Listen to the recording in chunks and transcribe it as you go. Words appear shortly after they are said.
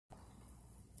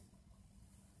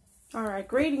All right,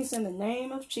 greetings in the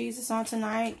name of Jesus on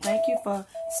tonight. Thank you for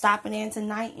stopping in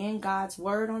tonight in God's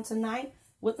Word on tonight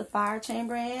with the Fire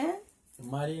Chamber and the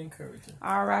Mighty Encourager.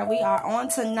 All right, we are on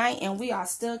tonight and we are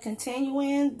still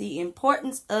continuing the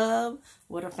importance of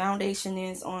what a foundation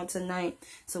is on tonight.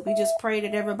 So we just pray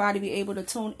that everybody be able to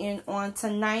tune in on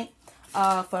tonight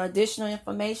for additional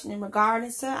information in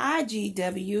regards to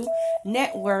IGW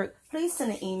Network. Please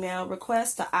send an email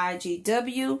request to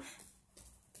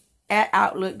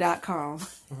IGW@outlook.com.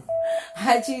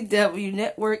 IGW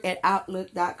Network at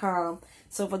outlook.com.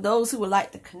 So for those who would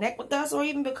like to connect with us or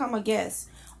even become a guest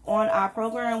on our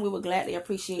program, we would gladly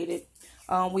appreciate it.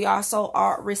 We also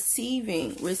are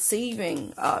receiving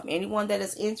anyone that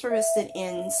is interested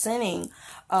in sending.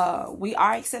 We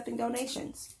are accepting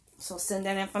donations. So send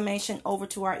that information over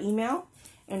to our email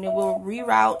and it will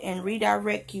reroute and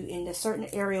redirect you in a certain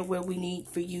area where we need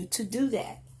for you to do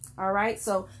that. All right,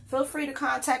 so feel free to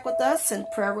contact with us and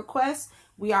prayer requests.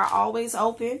 We are always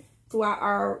open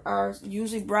throughout our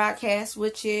usually broadcast,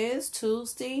 which is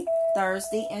Tuesday,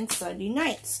 Thursday, and Sunday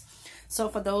nights. So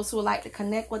for those who would like to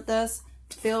connect with us,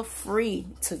 feel free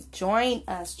to join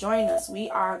us. We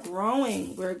are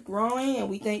growing. We're growing, and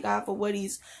we thank God for what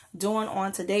He's doing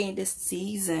on today in this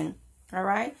season. All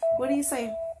right, what do you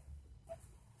say?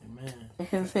 Amen.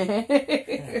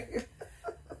 Amen.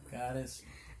 God is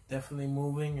definitely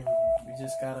moving, and we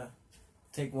just gotta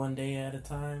take one day at a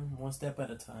time, one step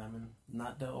at a time, and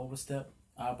not to overstep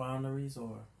our boundaries,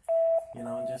 or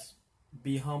just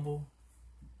be humble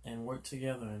and work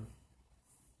together,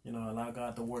 and allow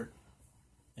God to work.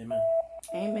 Amen.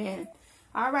 Amen.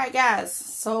 All right, guys.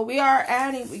 So we are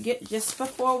just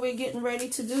before we're getting ready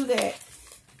to do that.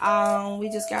 We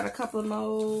just got a couple of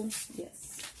more. Yes.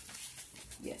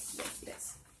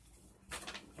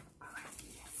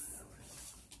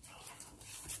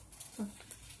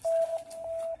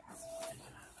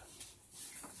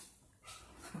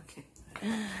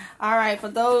 All right, for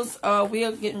those, we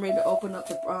are getting ready to open up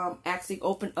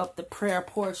the prayer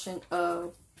portion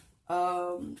of,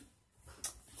 for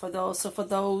those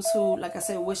who, like I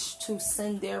said, wish to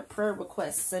send their prayer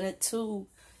requests, send it to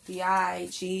the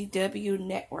IGW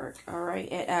Network, all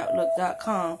right, at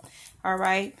outlook.com. All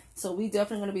right, so we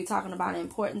definitely going to be talking about the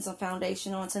importance of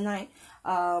foundation on tonight,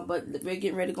 but we're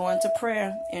getting ready to go into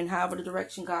prayer, and however the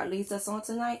direction God leads us on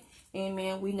tonight,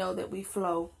 amen, we know that we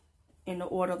flow in the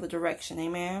order of the direction.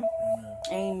 Amen.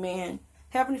 Amen.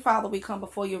 Heavenly Father, we come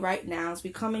before you right now. As we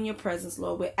come in your presence,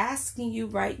 Lord, we're asking you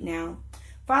right now,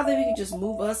 Father, if you can just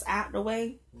move us out the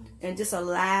way and just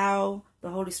allow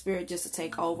the Holy Spirit just to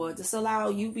take over. Just allow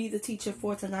you be the teacher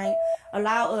for tonight.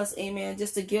 Allow us, amen,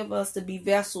 just to give us to be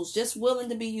vessels, just willing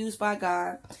to be used by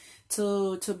God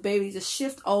to baby, to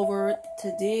shift over,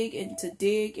 to dig and to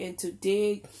dig and to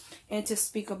dig and to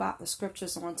speak about the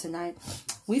scriptures on tonight.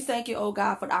 We thank you, oh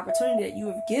God, for the opportunity that you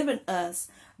have given us,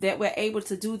 that we're able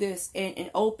to do this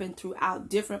and open throughout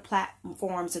different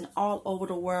platforms and all over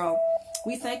the world.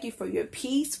 We thank you for your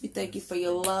peace. We thank you for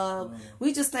your love.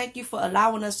 We just thank you for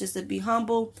allowing us just to be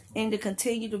humble and to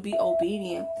continue to be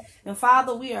obedient. And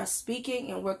Father, we are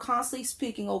speaking and we're constantly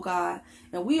speaking, oh God.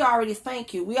 And we already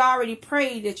thank you. We already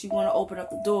prayed that you want to open up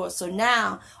the door. So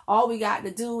now all we got to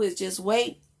do is just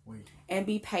wait and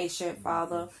be patient,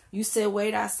 Father. You said,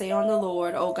 wait, I say, on the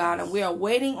Lord, oh God, and we are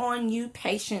waiting on you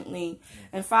patiently.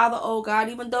 And Father, oh God,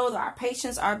 even though our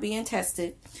patience are being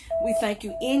tested, we thank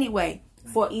you anyway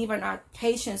for even our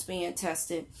patience being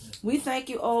tested. We thank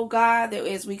you, oh God, that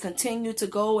as we continue to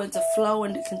go and to flow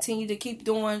and to continue to keep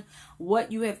doing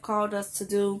what you have called us to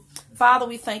do. Father,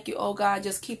 we thank you, oh God,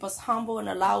 just keep us humble and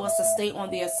allow us to stay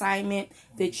on the assignment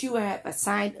that you have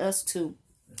assigned us to.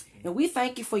 And we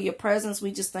thank you for your presence.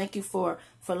 We just thank you for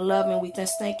loving. We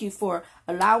just thank you for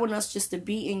allowing us just to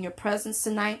be in your presence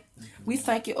tonight. We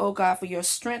thank you, oh God, for your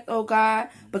strength, oh God,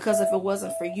 because if it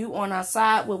wasn't for you on our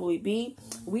side, where would we be?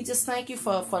 We just thank you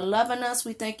for loving us.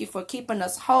 We thank you for keeping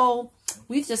us whole.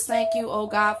 We just thank you, oh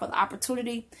God, for the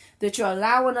opportunity that you're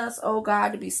allowing us, oh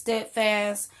God, to be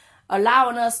steadfast,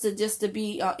 allowing us to just to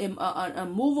be an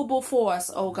immovable force,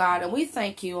 oh God. And we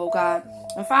thank you, oh God.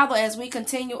 And Father, as we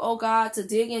continue, oh God, to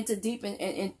dig into deep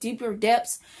and deeper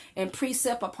depths and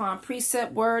precept upon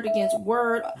precept, word against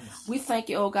word, we thank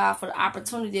you, oh God, for the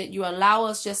opportunity that you allow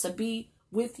us just to be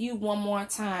with you one more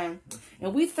time.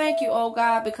 And we thank you, oh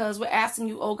God, because we're asking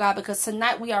you, oh God, because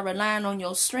tonight we are relying on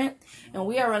your strength, and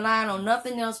we are relying on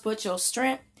nothing else but your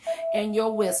strength and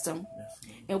your wisdom.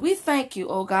 And we thank you,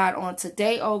 oh God, on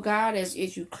today, oh God, as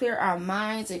you clear our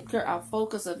minds and clear our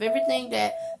focus of everything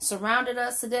that surrounded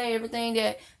us today, everything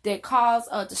that caused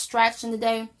a distraction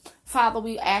today. Father,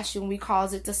 we ask you and we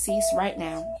cause it to cease right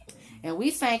now. And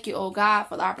we thank you, oh God,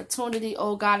 for the opportunity,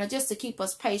 oh God, and just to keep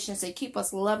us patient and keep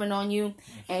us loving on you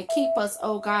and keep us,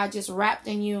 oh God, just wrapped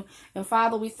in you. And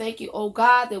Father, we thank you, oh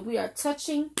God, that we are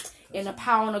touching in a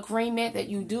power and agreement that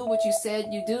you do what you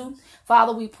said you do.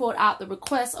 Father, we pulled out the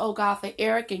request, oh God, for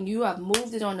Eric, and you have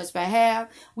moved it on his behalf.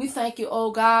 We thank you,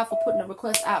 oh God, for putting the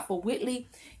request out for Whitney,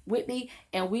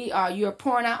 and you're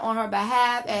pouring out on her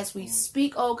behalf as we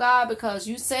speak, oh God, because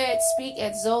you said speak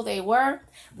as though they were.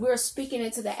 We're speaking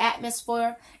into the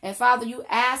atmosphere. And Father, you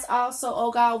asked also,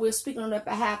 oh God, we're speaking on the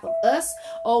behalf of us,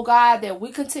 oh God, that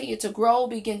we continue to grow,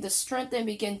 begin to strengthen,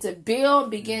 begin to build,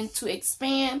 begin to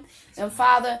expand. And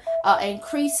Father,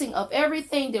 increasing of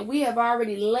everything that we have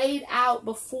already laid out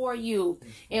before you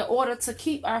in order to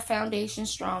keep our foundation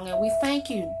strong. And we thank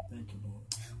you.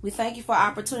 We thank you for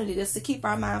our opportunity just to keep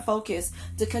our mind focused,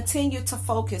 to continue to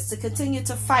focus, to continue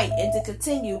to fight, and to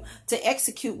continue to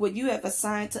execute what you have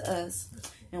assigned to us.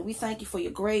 And we thank you for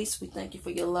your grace. We thank you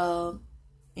for your love.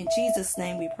 In Jesus'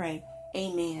 name we pray.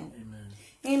 Amen. Amen.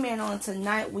 Amen. On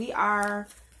tonight, we are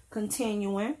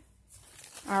continuing.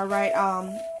 All right.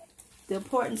 The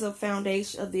importance of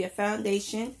the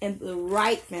foundation and the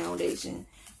right foundation.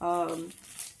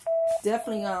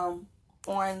 Definitely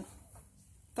on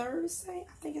Thursday,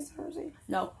 I think it's Thursday.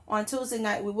 No, on Tuesday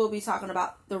night we will be talking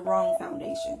about the wrong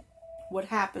foundation. What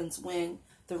happens when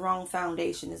the wrong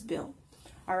foundation is built?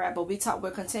 All right, but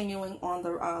we're continuing on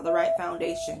the right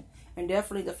foundation, and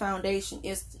definitely the foundation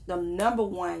is the number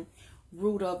one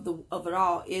root of it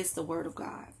all is the Word of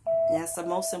God. And that's the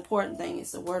most important thing,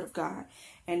 is the Word of God.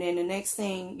 And then the next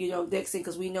thing,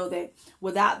 because we know that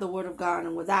without the Word of God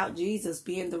and without Jesus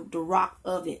being the rock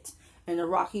of it, and the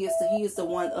rock, he is the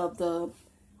one of the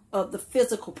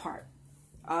physical part.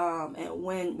 And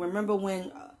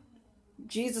when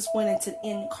Jesus went into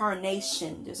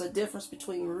incarnation, there's a difference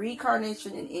between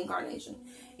reincarnation and incarnation.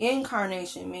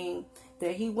 Incarnation means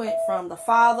that he went from the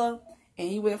Father, and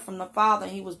he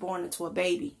was born into a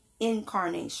baby.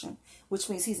 Incarnation, which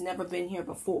means he's never been here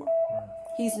before. Right.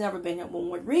 He's never been here.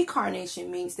 When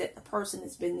reincarnation means that the person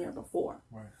has been there before.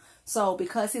 Right. So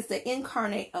because he's the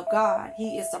incarnate of God,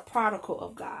 he is the prodigal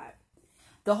of God.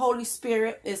 The Holy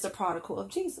Spirit is the prodigal of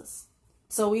Jesus.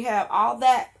 So we have all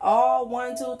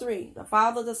 1, 2, 3. The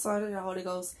Father, the Son, and the Holy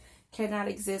Ghost cannot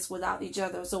exist without each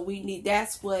other. So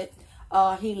that's what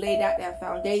he laid out, that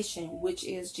foundation, which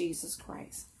is Jesus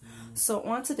Christ. Mm-hmm. So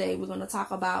on today, we're going to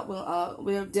talk about,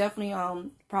 we're definitely,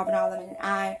 Prophet Alvin and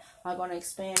I are going to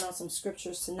expand on some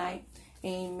scriptures tonight.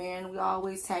 Amen. We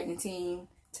always tag the team.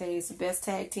 Today's the best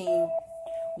tag team.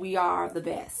 We are the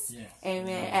best. Yes. Amen.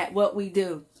 Yes. At what we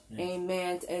do. Yes.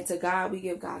 Amen. And to God, we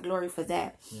give God glory for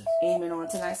that. Yes. Amen. On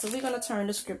tonight. So we're going to turn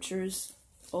the scriptures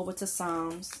over to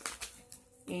Psalms.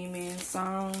 Amen.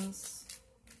 Psalms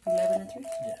 11 and 3.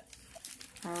 Yes.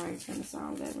 All right. Turn to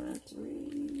Psalms 11 and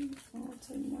 3 on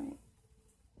tonight.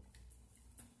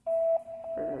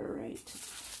 All right.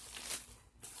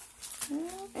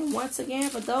 And once again,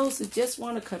 for those who just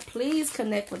want to please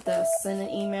connect with us, send an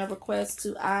email request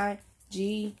to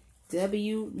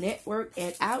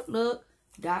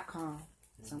igwnetwork@outlook.com.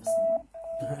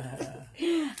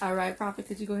 All right, Prophet,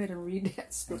 could you go ahead and read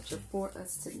that scripture for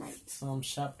us tonight? Psalm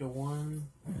chapter 11,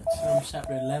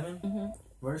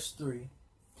 verse 3.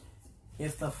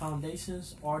 If the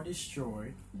foundations are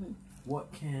destroyed,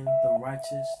 what can the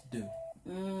righteous do?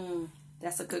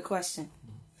 That's a good question.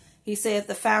 He said,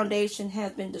 the foundation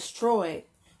has been destroyed.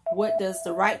 What does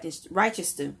the righteous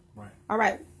do? Right. All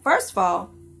right. First of all,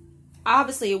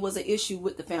 obviously it was an issue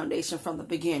with the foundation from the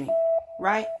beginning.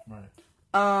 Right? Right.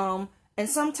 And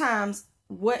sometimes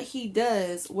what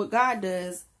God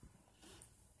does,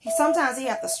 sometimes he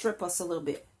has to strip us a little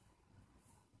bit.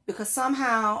 Because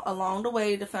somehow along the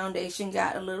way, the foundation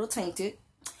got a little tainted.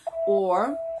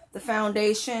 Or the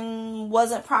foundation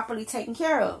wasn't properly taken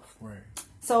care of. Right.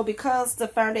 So because the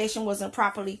foundation wasn't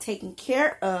properly taken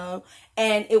care of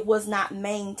and it was not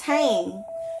maintained,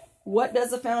 what does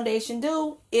the foundation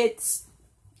do? It's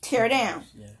tear down.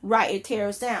 Yeah. Right, it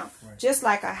tears down. Right. Just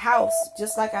like a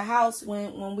house.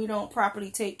 When we don't properly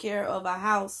take care of a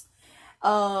house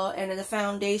and the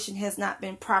foundation has not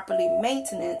been properly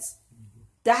maintained,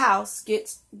 the house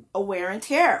gets a wear and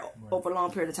tear over a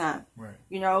long period of time. Right.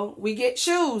 We get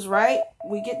shoes, right?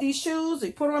 We get these shoes,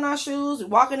 we put on our shoes, we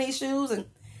walk in these shoes, and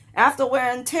after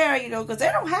wear and tear, because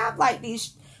they don't have like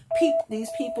these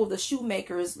people, the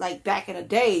shoemakers, like back in the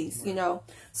days,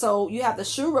 So you have the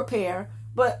shoe repair,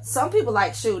 but some people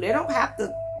like shoe. They don't have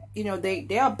to,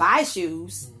 they'll buy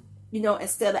shoes,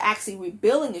 instead of actually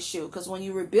rebuilding the shoe. Because when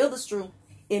you rebuild the shoe,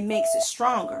 it makes it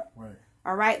stronger. Right.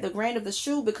 All right. The grain of the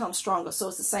shoe becomes stronger. So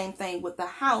it's the same thing with the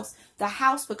house. The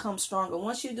house becomes stronger.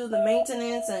 Once you do the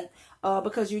maintenance and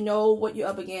because you know what you're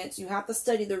up against, you have to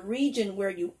study the region where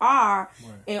you are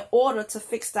in order to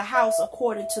fix the house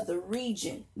according to the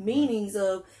region. Meanings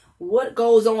of what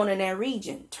goes on in that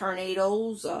region.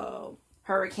 Tornadoes,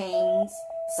 hurricanes,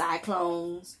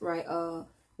 cyclones, right?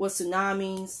 With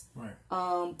tsunamis,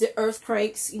 the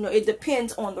earthquakes, it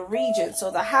depends on the region.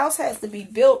 So the house has to be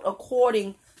built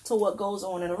according to what goes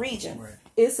on in the region.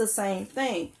 It's the same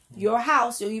thing. Your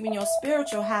house, or even your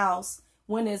spiritual house,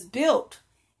 when it's built,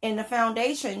 and the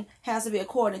foundation has to be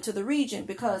according to the region,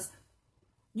 because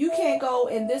you can't go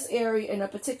in this area, in a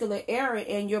particular area,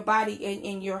 and your body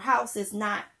in your house is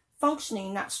not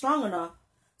functioning, not strong enough.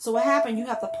 So what happened? You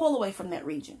have to pull away from that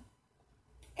region.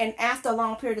 And after a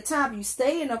long period of time, you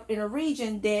stay in a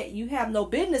region that you have no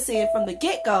business in from the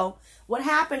get-go. What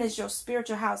happened is your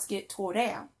spiritual house get tore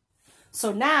down.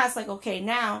 So now it's like, okay,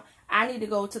 now I need to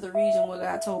go to the region where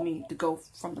God told me to go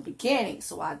from the beginning.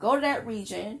 So I go to that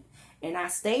region and I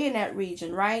stay in that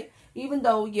region, right? Even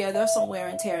though, there's some wear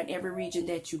and tear in every region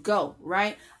that you go,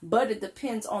 right? But it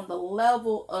depends on the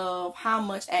level of how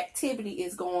much activity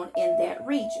is going in that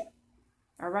region,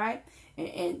 all right?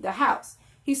 And the house.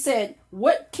 He said,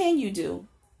 what can you do?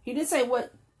 He didn't say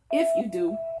what if you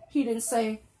do. He didn't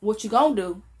say what you gonna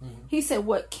do. He said,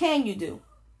 what can you do?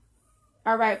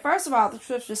 All right. First of all, the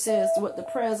scripture says what the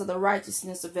prayers of the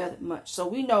righteousness availeth much. So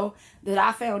we know that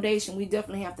our foundation, we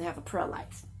definitely have to have a prayer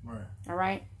life. Right. All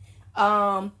right.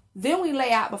 Then we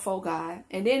lay out before God.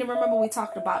 And then remember we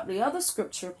talked about the other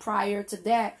scripture prior to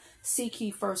that. Seek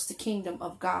ye first the kingdom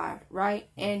of God, right?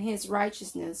 And his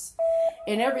righteousness.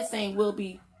 And everything will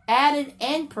be added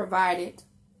and provided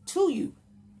to you.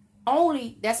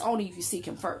 That's only if you seek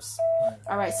him first. Right.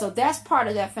 All right. So that's part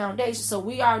of that foundation. So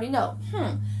we already know,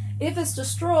 if it's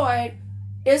destroyed,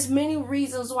 there's many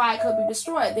reasons why it could be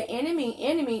destroyed. The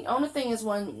enemy, only thing is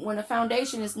when the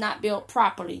foundation is not built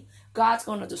properly, God's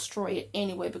going to destroy it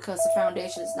anyway because the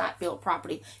foundation is not built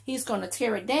properly. He's going to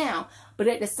tear it down. But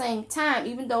at the same time,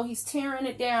 even though he's tearing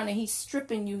it down and he's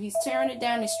stripping you, he's tearing it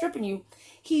down and stripping you,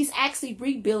 he's actually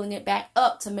rebuilding it back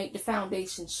up to make the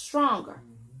foundation stronger.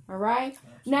 All right?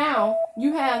 Now,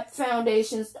 you have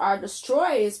foundations are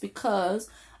destroyed because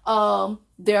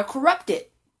they're corrupted.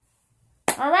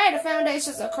 All right, the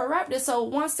foundations are corrupted. So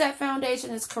once that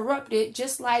foundation is corrupted,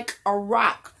 just like a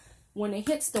rock, when it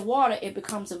hits the water, it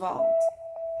becomes evolved.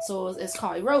 So it's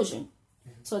called erosion.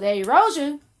 So that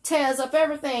erosion tears up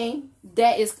everything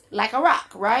that is like a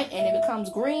rock, right? And it becomes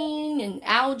green and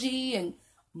algae and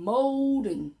mold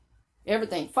and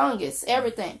everything, fungus,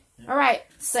 everything. All right,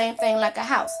 same thing like a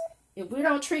house. If we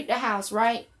don't treat the house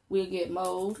right, we'll get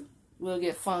mold, we'll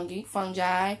get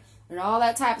fungi, and all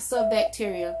that type of stuff,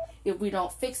 bacteria, if we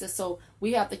don't fix it. So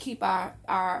we have to keep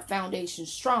our foundation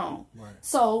strong. Right.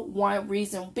 So one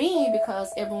reason being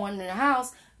because everyone in the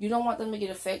house, you don't want them to get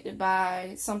affected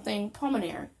by something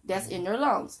pulmonary that's in their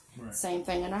lungs. Right. Same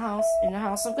thing in the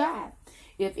house of God.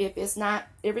 If it's not,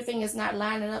 everything is not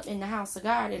lining up in the house of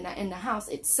God, in the house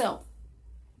itself,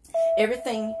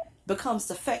 everything becomes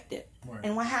defective. Right.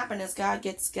 And what happened is God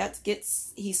gets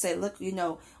he said, look,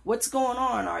 what's going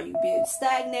on? Are you being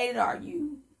stagnated? Are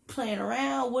you playing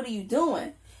around? What are you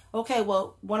doing? Okay,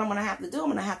 well, what I'm going to have to do, I'm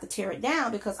going to have to tear it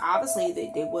down because obviously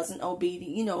they wasn't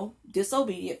obedient,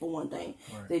 disobedient for one thing.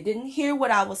 Right. They didn't hear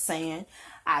what I was saying.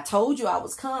 I told you I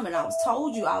was coming.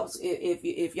 Told you I was,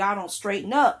 if y'all don't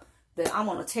straighten up, then I'm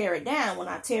going to tear it down. When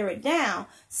I tear it down,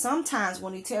 sometimes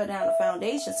when you tear down the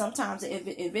foundation, sometimes it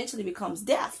eventually becomes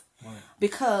death. Right.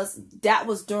 Because that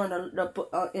was during in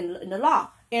the law.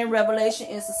 In Revelation,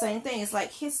 it's the same thing. It's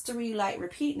like history, like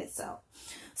repeating itself.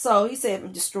 So he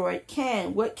said, destroyed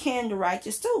can. What can the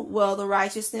righteous do? Well, the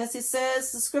righteousness, it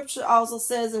says, the scripture also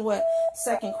says in 2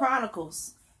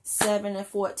 Chronicles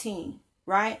 7:14,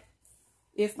 right?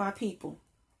 If my people,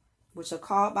 which are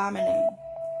called by my name,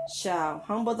 shall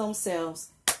humble themselves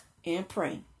and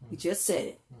pray. We just said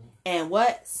it. And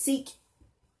what? Seek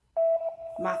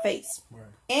my face. Right.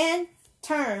 And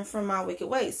turn from my wicked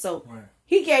ways. So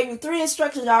he gave you 3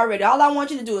 instructions already. All I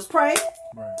want you to do is pray.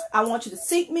 Right. I want you to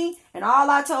seek me. And all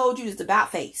I told you is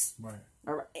about face. Right.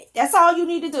 All right. That's all you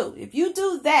need to do. If you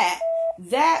do that,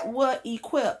 that would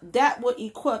equip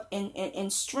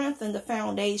and strengthen the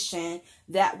foundation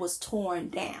that was torn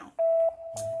down.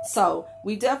 So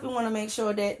we definitely want to make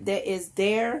sure that that is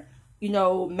there.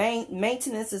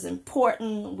 Maintenance is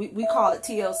important. We call it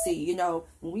TLC.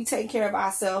 When we take care of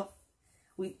ourselves,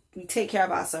 we take care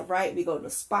of ourselves, right? We go to the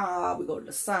spa, we go to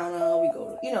the sauna, we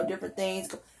go to, different things,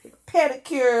 go get a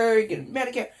pedicure, get a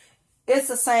manicure. It's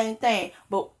the same thing.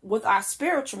 But with our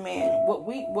spiritual man, what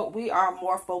we are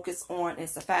more focused on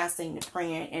is the fasting, the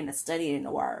praying, and the studying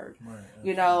the word.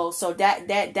 Right. So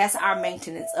that's our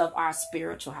maintenance of our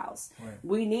spiritual house. Right.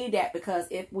 We need that, because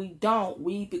if we don't,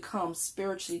 we become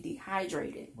spiritually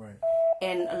dehydrated. Right.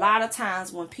 And a lot of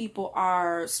times when people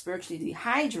are spiritually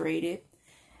dehydrated,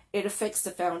 it affects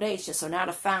the foundation. So now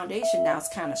the foundation now is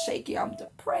kind of shaky. I'm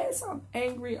depressed. I'm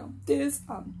angry. I'm this.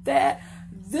 I'm that.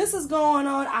 This is going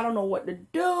on. I don't know what to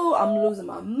do. I'm losing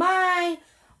my mind.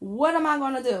 What am I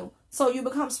going to do? So you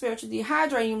become spiritually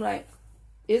dehydrated. You're like,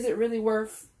 is it really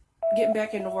worth getting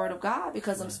back in the Word of God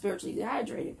because I'm spiritually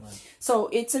dehydrated? Right. So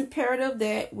it's imperative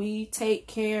that we take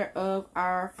care of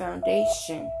our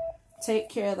foundation. Take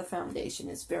care of the foundation.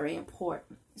 It's very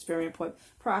important. It's very important.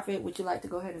 Prophet, would you like to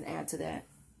go ahead and add to that?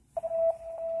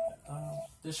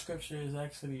 This scripture is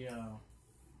actually,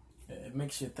 it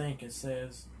makes you think. It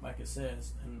says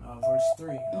in verse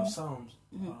 3 of Psalms,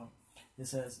 it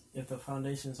says, if the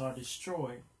foundations are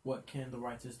destroyed, what can the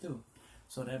righteous do?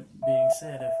 So that being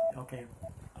said,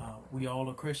 we all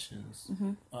are Christians,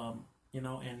 and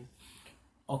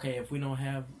if we don't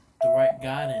have the right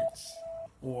guidance,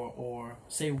 or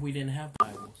say if we didn't have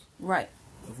Bibles. Right.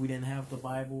 If we didn't have the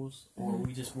Bibles, or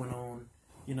we just went on,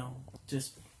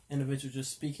 just individuals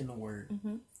just speaking the word,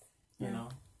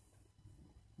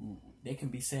 they can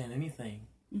be saying anything,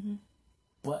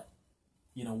 but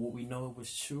what we know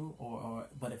was true,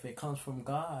 but if it comes from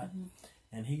God,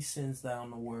 and He sends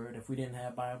down the word, if we didn't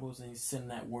have Bibles and He sends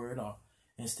that word or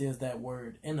instills that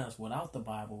word in us without the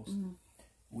Bibles,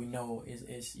 we know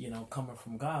it's coming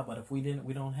from God. But if we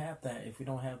don't have that, if we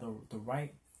don't have the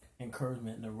right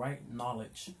encouragement and the right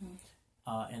knowledge,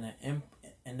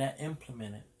 and that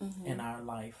implemented in our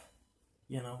life,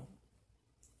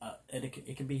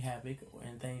 it can be havoc,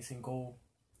 and things can go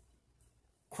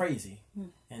crazy,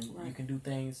 and you can do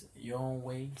things your own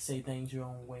way, say things your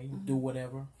own way, do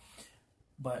whatever.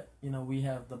 But we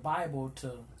have the Bible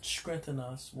to strengthen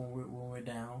us when we're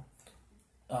down.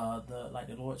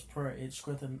 The Lord's Prayer, it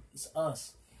strengthens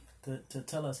us to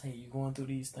tell us, hey, you're going through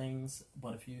these things,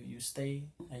 but if you stay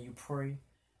and you pray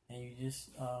and you just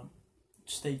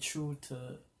stay true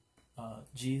to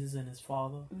Jesus and His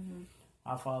Father,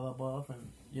 our Father above,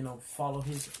 and follow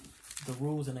the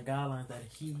rules and the guidelines that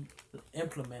He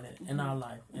implemented in our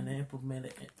life, and they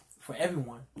implemented it for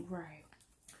everyone. Right.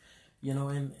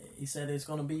 And He said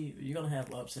you're gonna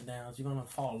have ups and downs, you're gonna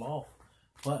fall off,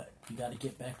 but you got to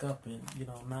get back up, and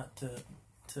not to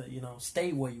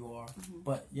stay where you are,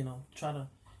 but try to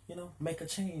make a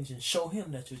change and show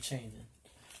Him that you're changing.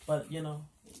 But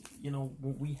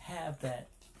when we have that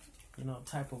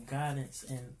type of guidance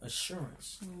and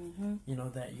assurance,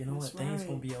 that That's things right.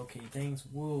 gonna be okay,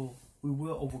 we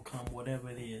will overcome whatever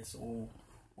it is, or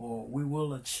we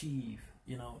will achieve,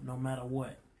 no matter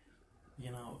what,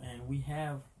 and we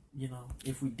have,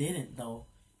 if we didn't though,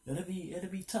 it'll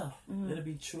be tough. It'll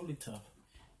be truly tough,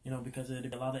 because there'll be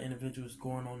a lot of individuals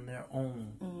going on their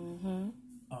own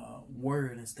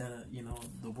word instead of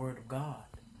the word of God.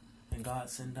 And God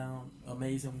send down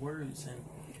amazing words, and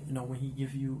when He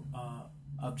give you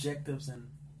objectives, and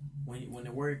when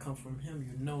the word comes from Him,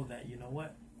 that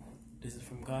what, this is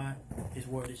from God. His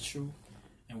word is true,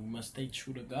 and we must stay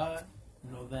true to God.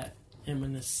 That Him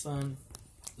and His Son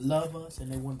love us,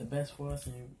 and they want the best for us,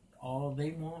 and all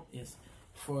they want is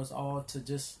for us all to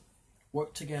just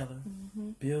work together,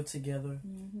 build together,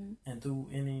 and through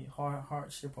any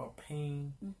hardship or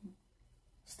pain,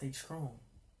 stay strong.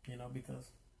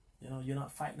 Because you're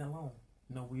not fighting alone.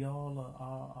 We all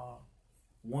are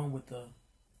one with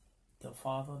the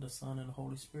Father, the Son, and the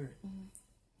Holy Spirit.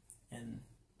 And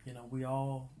we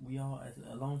all as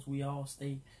long as we all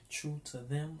stay true to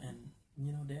them, and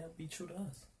they'll be true to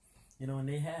us. And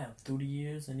they have through the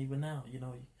years, and even now.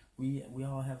 We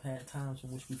all have had times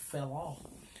in which we fell off,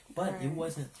 but Right.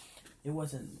 it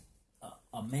wasn't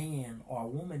a man or a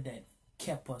woman that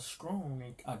kept us strong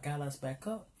and got us back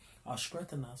up or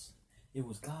strengthened us. It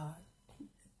was God,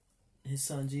 His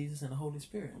Son Jesus, and the Holy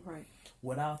Spirit. Right.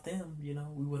 Without them,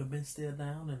 we would have been still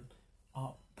down, and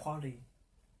our party,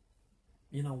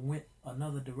 went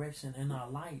another direction in our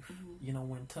life.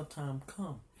 When tough times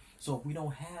come. So if we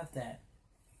don't have that,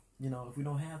 if we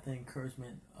don't have the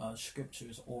encouragement,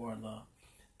 scriptures, or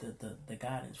the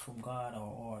guidance from God,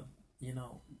 or a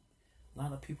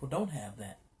lot of people don't have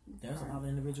that. There's a lot of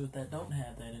individuals that don't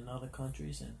have that in other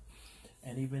countries,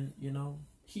 and even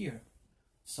here.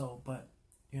 So, but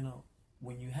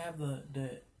when you have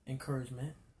the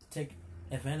encouragement, take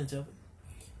advantage of it.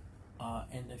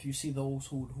 And if you see those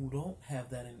who don't have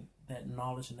that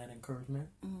knowledge and that encouragement,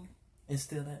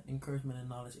 instill that encouragement and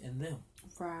knowledge in them.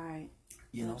 Right.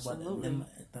 You know, Absolutely. but them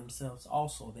themselves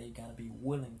also, they got to be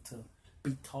willing to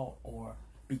be taught or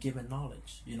be given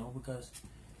knowledge, you know, because,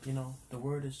 you know, the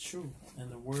word is true, and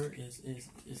the word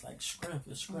is like strength.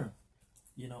 It's strength,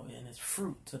 you know, and it's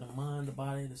fruit to the mind, the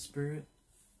body, the spirit,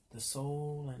 the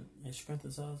soul, and it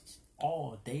strengthens us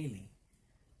all daily.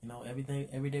 You know, every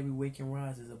day we wake and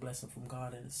rise is a blessing from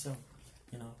God in itself.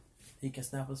 You know, He can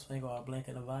snap His finger or blink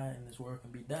of an eye, and His work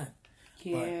can be done.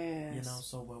 Yes. But, you know,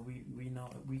 so but we know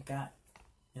we got,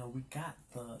 you know, we got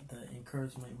the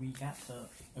encouragement, we got the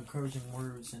encouraging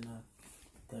words and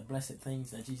the blessed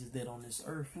things that Jesus did on this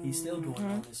earth. He's still doing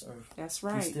on this earth. That's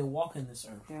right. He's still walking this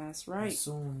earth. That's right. And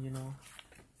soon, you know,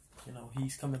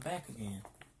 He's coming back again.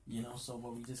 You know, so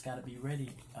but we just got to be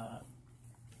ready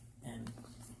and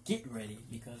get ready,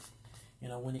 because, you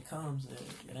know, when it comes,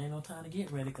 it ain't no time to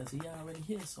get ready, because He already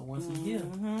here. So once He here,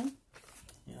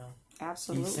 you know,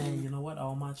 absolutely, He's saying, you know what,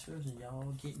 all my children,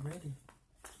 y'all get ready.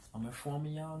 I'm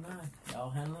informing y'all now. Y'all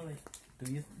handle it.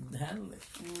 Do you handle it?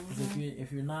 Because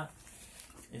if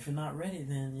you're not ready,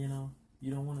 then, you know,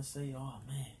 you don't want to say, oh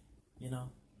man, you know,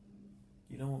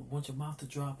 you don't want your mouth to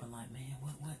drop and like, man,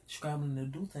 what, scrambling to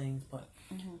do things, but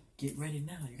get ready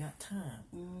now. You got time.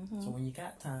 So when you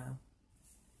got time,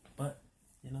 but,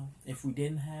 you know, if we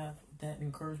didn't have that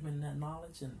encouragement and that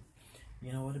knowledge, and,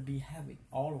 you know, it'd be havoc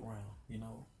all around, you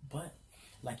know. But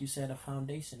like you said, a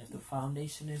foundation. If the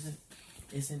foundation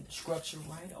isn't structured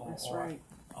right,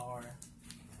 or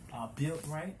built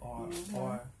right, or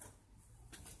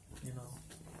you know,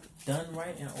 done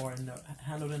right, or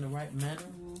handled in the right manner,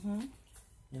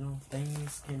 you know,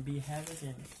 things can be havoc,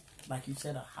 and like you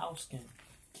said, a house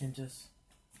can just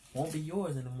won't be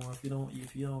yours anymore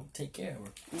if you don't take care of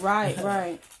it. Right,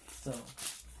 right. So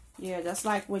yeah, that's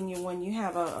like when you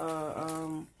have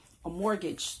a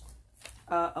mortgage.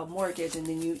 A mortgage, and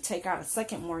then you take out a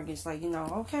second mortgage, like, you know,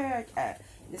 okay,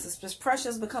 this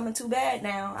pressure's becoming too bad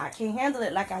now. I can't handle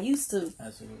it like I used to.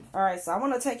 Absolutely. All right, so I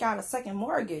want to take out a second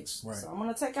mortgage. Right. So I'm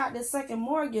going to take out this second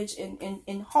mortgage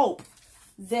in hope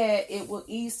that it will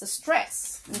ease the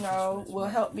stress, you know, will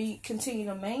help me continue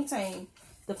to maintain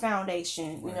the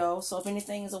foundation, you know. So if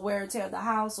anything is a wear and tear of the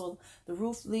house, or the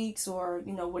roof leaks, or,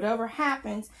 you know, whatever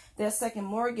happens, that second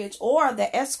mortgage or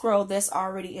the escrow that's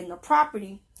already in the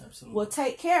property will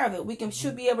take care of it. We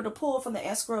should be able to pull from the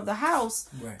escrow of the house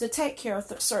to take care of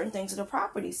certain things of the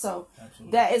property. So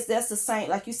that's the same,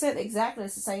 like you said, exactly,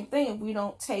 it's the same thing. If we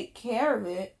don't take care of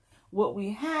it, what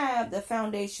we have, the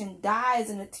foundation dies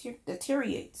and it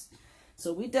deteriorates.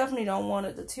 So we definitely don't want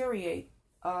it to deteriorate.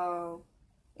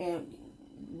 And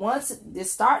once it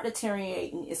start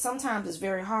deteriorating, sometimes it's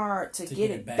very hard to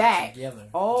get it back. Together.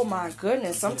 Oh my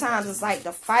goodness! Sometimes it's like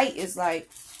the fight is like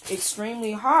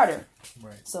extremely harder.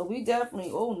 Right. So we definitely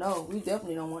don't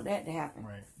want that to happen.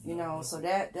 Right. You know, so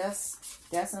that's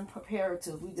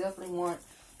imperative. We definitely want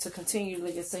to continue,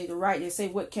 like I say, they say,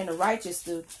 what can the righteous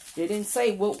do? They didn't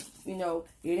say what, you know,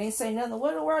 they didn't say nothing.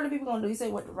 What in the world are people gonna do? He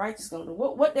said what the righteous gonna do.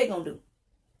 What they gonna do?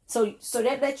 So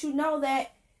that let you know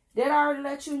that already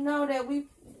let you know that we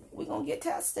gonna get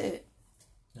tested.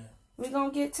 Yeah. We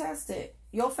gonna get tested.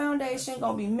 Your foundation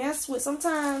gonna be messed with.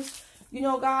 Sometimes, you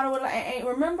know, God will. And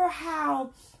remember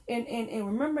how, and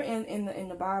remember in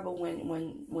the Bible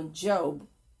when Job,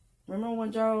 remember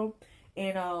when Job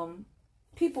and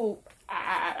people,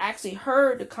 I actually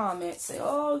heard the comments say,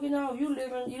 oh, you know, you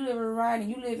living right and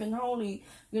you living holy.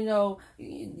 You know,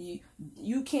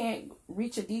 you can't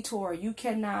reach a detour. You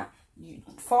cannot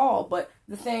fall. But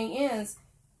the thing is,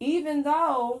 even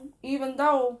though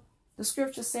the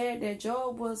scripture said that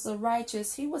Job was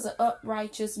he was an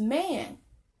uprighteous man,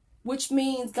 which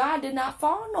means God did not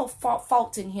find no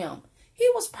fault in him. He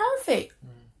was perfect,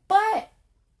 but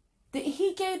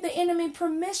he gave the enemy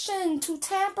permission to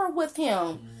tamper with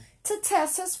him to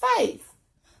test his faith.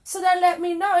 So that let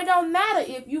me know it don't matter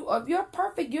if you're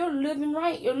perfect, you're living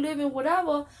right, you're living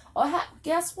whatever,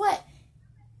 guess what?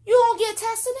 You're gonna get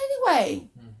tested anyway.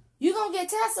 You're going to get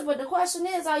tested, but the question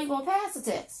is, are you going to pass the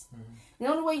test? The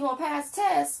only way you're going to pass the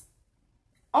test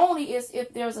only is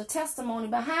if there's a testimony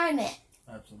behind that.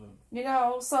 Absolutely. You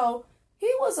know, so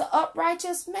he was an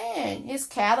uprighteous man. His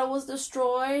cattle was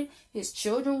destroyed. His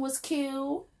children was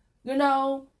killed. You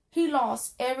know, he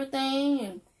lost everything,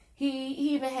 and he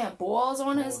even had boils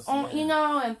on you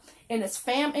know, and his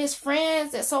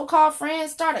friends, that so-called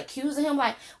friends, started accusing him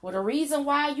like, well, the reason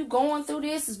why you going through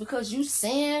this is because you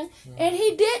sinned, and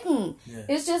he didn't. Yeah.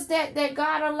 It's just that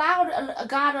God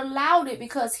allowed it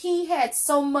because he had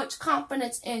so much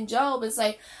confidence in Job and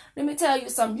say, let me tell you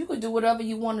something, you could do whatever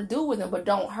you want to do with him, but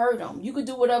don't hurt him. You could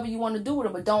do whatever you want to do with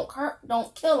him, but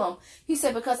don't kill him. He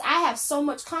said, because I have so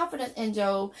much confidence in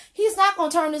Job, he's not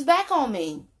going to turn his back on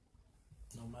me.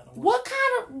 What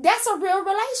kind of, that's a real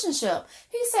relationship.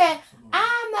 He said,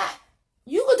 I'm not,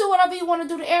 you can do whatever you want to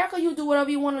do to Erica. You do whatever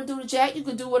you want to do to Jack. You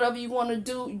can do whatever you want to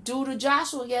do to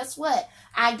Joshua. Guess what?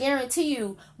 I guarantee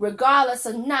you, regardless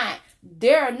of not,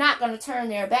 they're not going to turn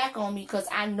their back on me because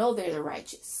I know they're the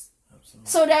righteous. Absolutely.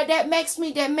 So that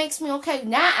makes me okay.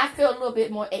 Now I feel a little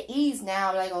bit more at ease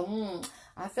now. Like,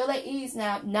 I feel at ease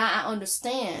now. Now I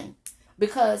understand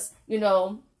because,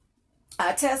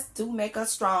 our tests do make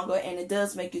us stronger and it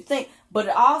does make you think. But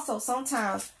it also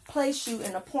sometimes place you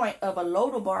in a point of a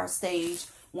Lodabar stage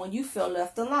when you feel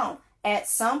left alone. At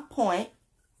some point,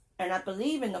 and I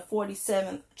believe in the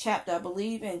 47th chapter, I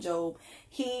believe in Job,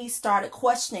 he started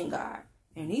questioning God.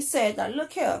 And he said, now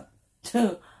look here.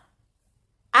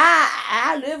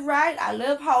 I live right. I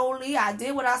live holy. I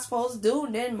did what I was supposed to do.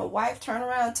 And then my wife turned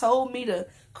around and told me to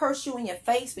curse you in your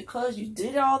face because you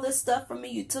did all this stuff for me.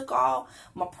 You took all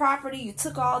my property. You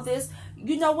took all this.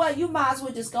 You know what? You might as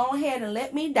well just go ahead and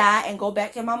let me die and go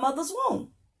back in my mother's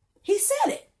womb. He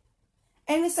said it.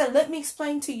 And he said, let me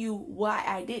explain to you why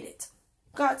I did it.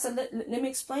 God said, let me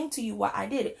explain to you why I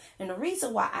did it. And the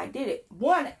reason why I did it,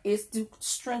 one, is to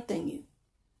strengthen you.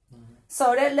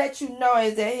 So that lets you know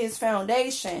is that his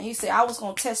foundation. He said, I was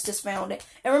going to test this foundation.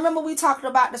 And remember we talked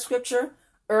about the scripture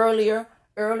earlier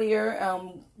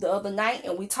the other night.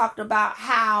 And we talked about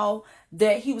how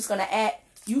that he was going to add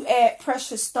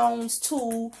precious stones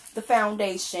to the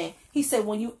foundation. He said,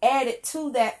 when you add it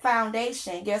to that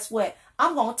foundation, guess what?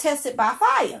 I'm going to test it by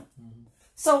fire. Mm-hmm.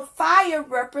 So fire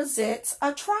represents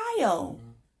a trial.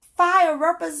 Mm-hmm. Fire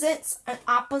represents an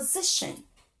opposition.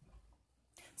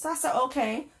 So I said,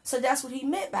 okay, so that's what he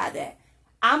meant by that.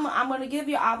 I'm going to give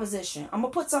you opposition. I'm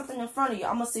going to put something in front of you.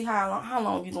 I'm going to see how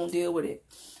long you're going to deal with it.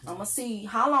 I'm going to see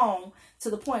how long to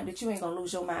the point that you ain't going to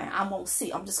lose your mind. I'm going to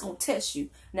see. I'm just going to test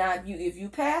you. Now, if you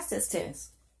pass this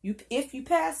test,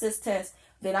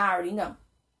 then I already know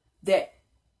that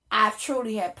I've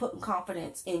truly had put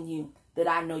confidence in you that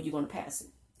I know you're going to pass it.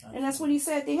 Absolutely. And that's what he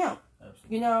said to him.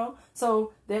 Absolutely.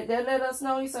 So that let us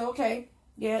know. He said, okay,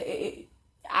 yeah,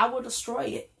 I will destroy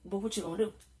it. But what you going to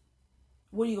do?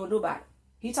 What are you going to do about it?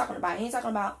 He ain't talking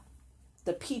about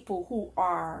the people who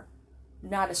are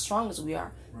not as strong as we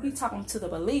are. Right. He's talking to the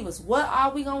believers. What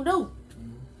are we going to do?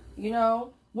 Mm-hmm.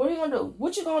 What are you going to do?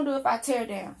 What you going to do if I tear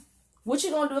down? What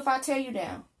you going to do if I tear you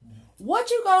down? Mm-hmm.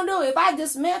 What you going to do if I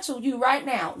dismantle you right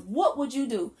now? What would you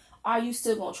do? Are you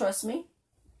still going to trust me?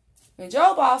 And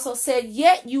Job also said,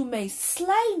 yet you may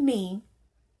slay me,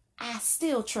 I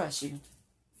still trust you.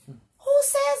 Who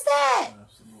says that?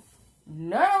 Absolutely.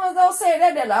 None of us don't say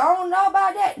that. I don't know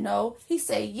about that. No, he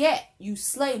said, yet you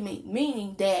slay me,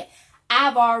 meaning that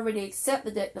I've already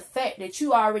accepted that the fact that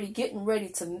you already getting ready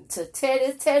to tear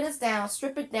this down,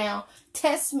 strip it down,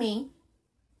 test me,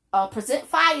 present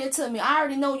fire to me. I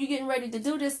already know you're getting ready to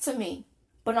do this to me,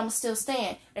 but I'm still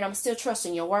stand and I'm still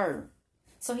trusting your word.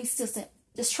 So he still said,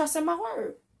 just trust in my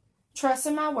word. Trust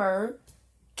in my word.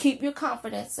 Keep your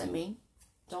confidence in me.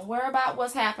 Don't worry about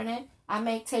what's happening. I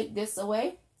may take this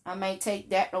away. I may take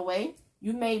that away.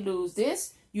 You may lose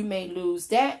this. You may lose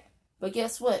that. But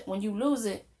guess what? When you lose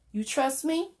it, you trust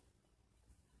me.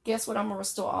 Guess what? I'm going to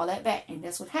restore all that back. And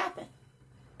that's what happened.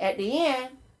 At the end,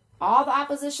 all the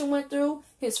opposition went through.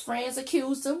 His friends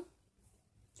accused him.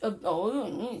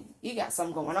 He got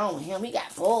something going on with him. He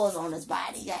got boils on his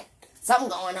body. He got something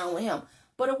going on with him.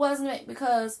 But it wasn't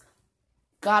because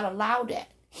God allowed that.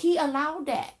 He allowed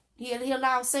that. He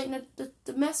allowed Satan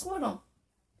to mess with him.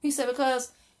 He said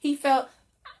because he felt,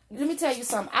 let me tell you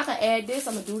something. I can add this.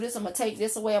 I'm going to do this. I'm going to take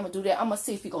this away. I'm going to do that. I'm going to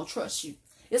see if he's going to trust you.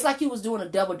 It's like he was doing a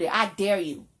double dare. I dare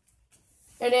you.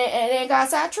 And then God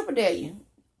said, I triple dare you.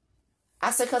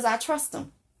 I said, because I trust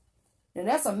him. And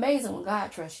that's amazing when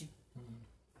God trusts you.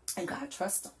 Mm-hmm. And God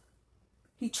trusts him.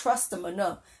 He trusts him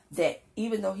enough that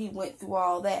even though he went through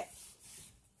all that,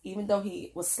 even though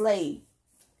he was slave,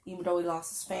 even though he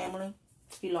lost his family,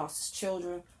 he lost his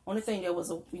children. Only thing there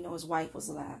was, his wife was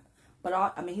alive.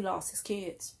 But he lost his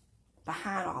kids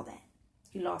behind all that.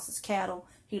 He lost his cattle.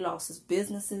 He lost his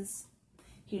businesses.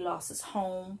 He lost his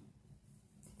home.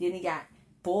 Then he got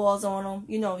boils on him.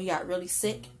 He got really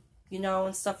sick,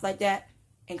 and stuff like that.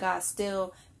 And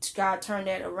God turned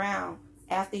that around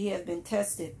after he had been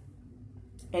tested.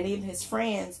 And even his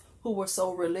friends who were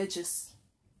so religious.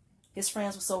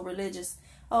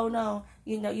 Oh no,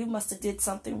 you must have did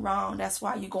something wrong. That's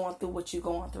why you're going through what you're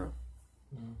going through.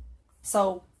 Mm-hmm.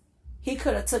 So he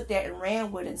could have took that and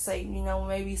ran with it and say,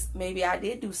 maybe I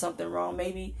did do something wrong.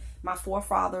 Maybe my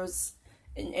forefathers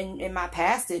in my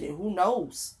past did it. Who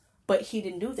knows? But he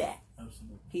didn't do that.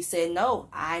 Absolutely. He said, no,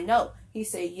 I know. He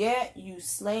said, yeah, you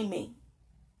slay me.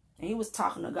 And he was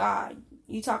talking to God.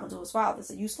 He talking to his father.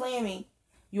 So you slaying me.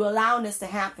 You allowing this to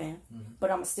happen.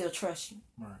 But I'm going to still trust you.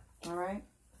 Right. All right.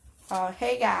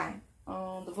 Haggai.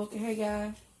 The book of Haggai.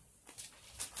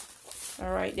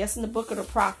 All right. That's in the book of the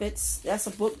prophets. That's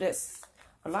a book that's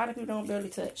a lot of people don't barely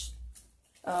touch.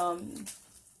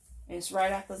 It's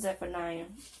right after Zephaniah.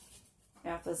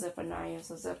 After Zephaniah.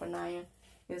 So Zephaniah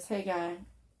is Haggai.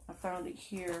 I found it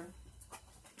here.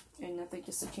 And I think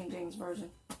it's the King James Version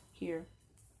here.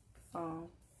 And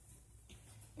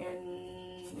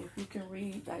if you can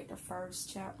read like the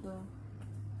first chapter,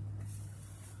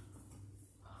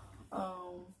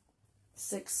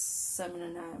 6, 7,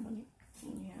 and 9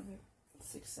 when you have it.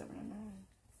 6, 7, and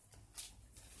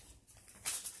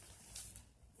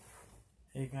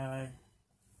 9. Haggai,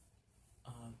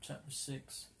 chapter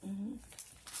 6.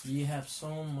 Ye have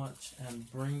sown much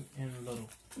and bring in little.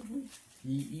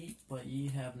 Ye eat, but ye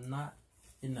have not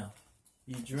enough.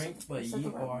 Ye drink, but ye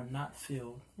are not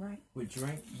filled. Right. With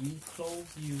drink ye clothe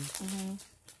you,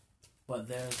 but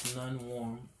there is none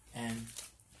warm. And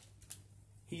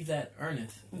he that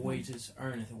earneth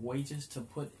wages to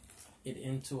put it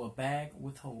into a bag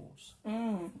with holes.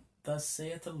 Thus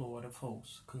saith the Lord of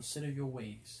hosts, consider your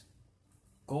ways.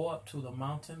 Go up to the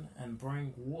mountain and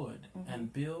bring wood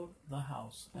and build the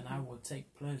house, and I will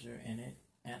take pleasure in it,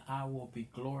 and I will be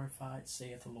glorified,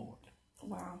 saith the Lord.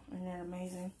 Wow, isn't that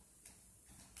amazing?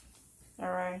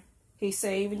 All right. He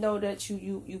said, even though that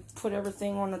you put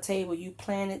everything on the table, you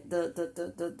planted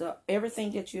the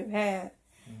everything that you had,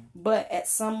 but at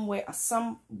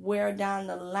somewhere down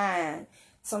the line,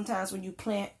 sometimes when you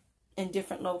plant in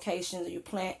different locations, or you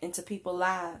plant into people's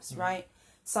lives, right?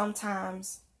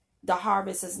 Sometimes the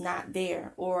harvest is not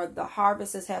there, or the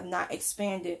harvests have not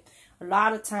expanded. A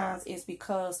lot of times it's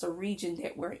because the region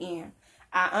that we're in.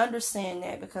 I understand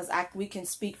that because we can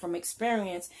speak from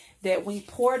experience that we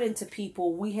poured into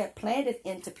people, we had planted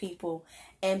into people,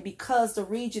 and because the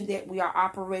region that we are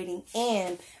operating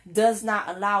in does not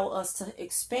allow us to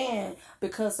expand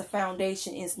because the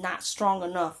foundation is not strong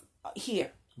enough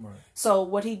here. Right. So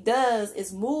what he does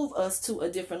is move us to a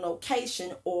different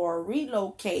location or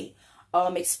relocate,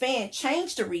 expand,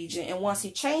 change the region. And once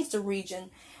he changed the region,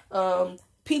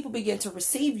 people begin to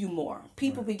receive you more.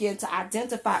 People begin to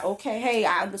identify, okay, hey,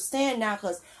 I understand now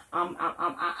because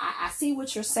I see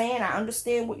what you're saying. I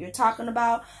understand what you're talking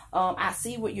about. I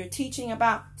see what you're teaching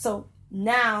about. So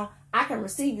now I can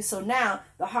receive you. So now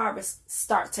the harvest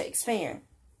start to expand.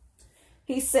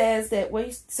 He says that, what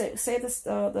you say this,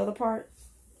 the other part?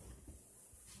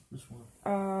 Which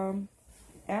one?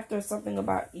 After something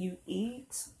about you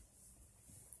eat.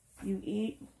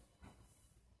 Ye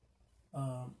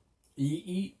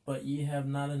eat, but ye have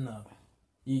not enough.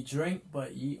 Ye drink,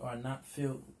 but ye are not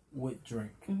filled with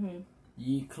drink.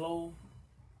 Ye clothe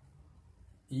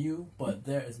you, but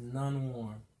there is none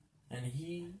warm. And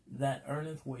he that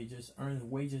earneth wages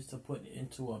to put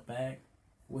into a bag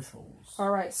with holes.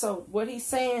 All right. So what he's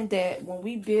saying that when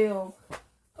we build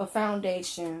a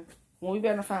foundation, we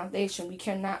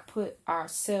cannot put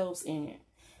ourselves in it.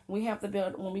 When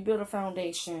we build a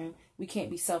foundation, we can't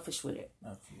be selfish with it.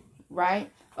 Absolutely. Right?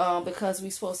 Because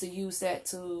we're supposed to use that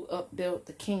to upbuild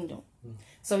the kingdom.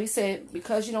 So he said,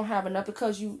 because you don't have enough,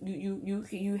 because you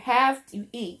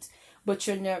eat, but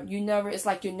you never, it's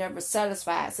like you're never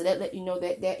satisfied. So that let you know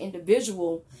that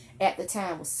individual at the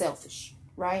time was selfish,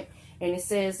 right? And it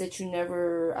says that you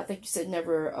never, I think you said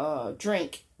never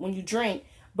drink. When you drink,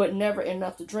 but never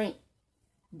enough to drink,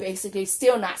 basically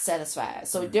still not satisfied.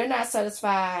 So they're not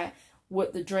satisfied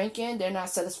with the drinking. They're not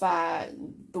satisfied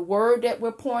the word that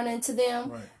we're pouring into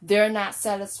them. Right. They're not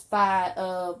satisfied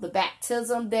of the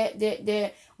baptism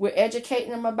that we're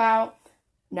educating them about.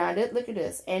 Now look at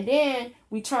this. And then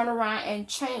we turn around and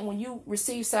change. When you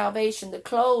receive salvation, the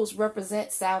clothes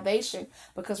represent salvation,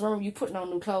 because remember, you're putting on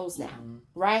new clothes now,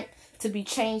 right? To be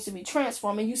changed, to be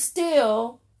transformed, and you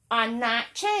still are not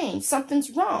changed. Something's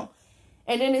wrong.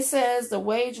 And then it says the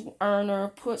wage earner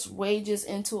puts wages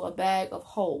into a bag of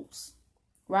holes,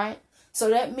 right? So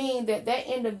that means that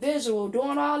individual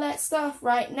doing all that stuff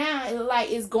right now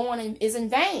is in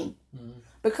vain,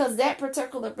 because that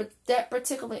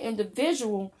particular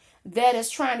individual that is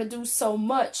trying to do so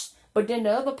much, but then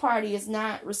the other party is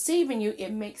not receiving you.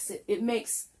 It makes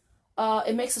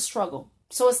a struggle.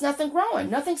 So it's nothing growing,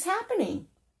 nothing's happening.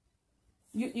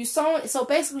 You sowing, so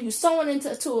basically you're sowing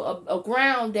into a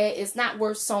ground that is not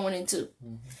worth sowing into.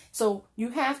 So you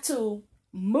have to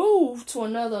move to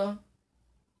another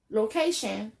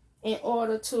location in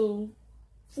order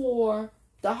for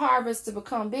the harvest to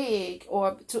become big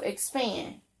or to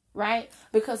expand, right?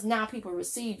 Because now people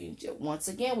receive you. Once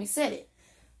again, we said it.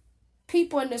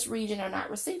 People in this region are not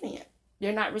receiving it.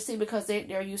 They're not receiving because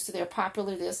they're used to their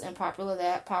popular this and popular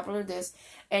that, popular this.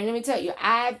 And let me tell you,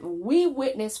 we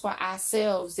witnessed for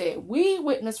ourselves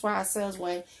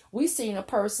when we seen a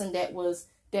person that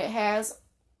has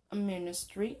a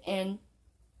ministry, and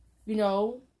you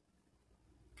know,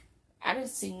 I didn't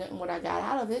see nothing what I got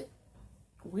out of it.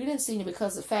 We didn't see it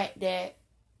because of the fact that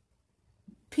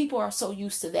people are so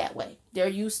used to that way. They're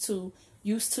used to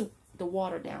the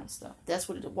watered down stuff. That's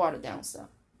what the watered down stuff.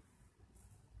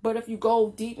 But if you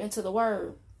go deep into the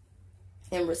word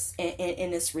and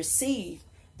it's received,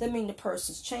 that means the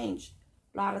person's changed.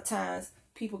 A lot of times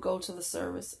people go to the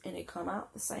service and they come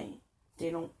out the same.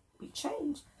 They don't be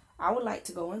changed. I would like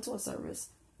to go into a service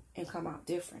and come out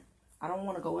different. I don't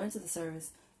want to go into the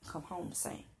service and come home the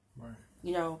same. Right.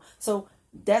 You know, so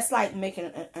that's like making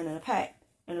an impact.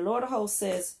 And the Lord of Hosts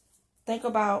says,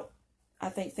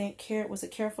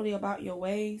 carefully about your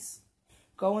ways.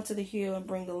 Go into the hill and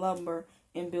bring the lumber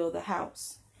and build the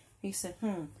house. He said,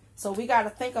 So we got to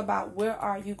think about, where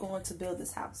are you going to build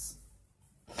this house?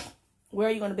 Where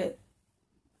are you going to build?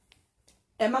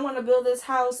 Am I going to build this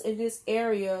house in this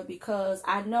area because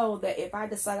I know that if I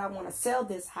decide I want to sell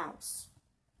this house,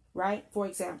 right? For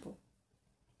example,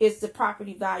 is the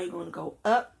property value going to go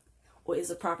up, or is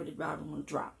the property value going to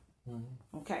drop?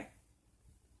 Mm-hmm. Okay.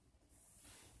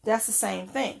 That's the same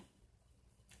thing.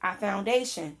 Our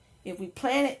foundation, if we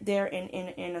plant it there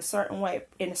in a certain way,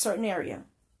 in a certain area,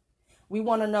 we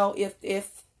want to know if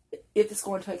it's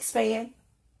going to expand,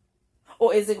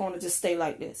 or is it going to just stay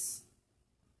like this?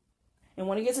 And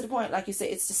when it gets to the point, like you said,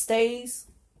 it just stays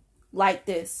like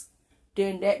this,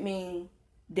 then that means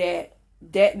that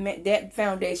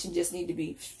foundation just need to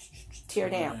be tear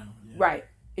down. Yeah. Right.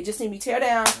 It just need to be tear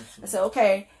down. Absolutely. And say,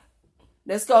 okay,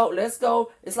 let's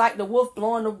go. It's like the wolf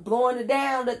blowing it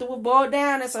down. Let the wolf blow it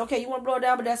down. And say, okay, you want to blow it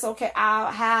down, but that's okay.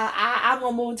 I'm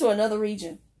gonna move to another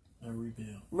region and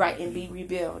rebuild. Right, and be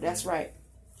rebuilt. That's right.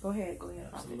 Go ahead,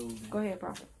 Absolutely. Prophet. Go ahead,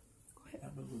 Prophet. Go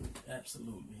ahead.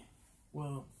 Absolutely.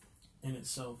 Well, in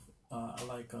itself, I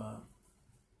like.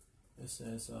 It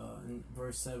says in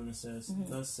verse 7. It says,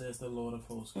 mm-hmm. Thus says the Lord of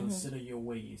Hosts, consider your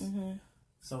ways. Mm-hmm.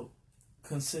 So,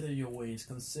 consider your ways.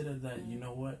 Consider that, mm-hmm. you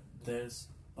know what? There's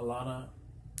a lot of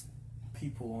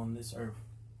people on this earth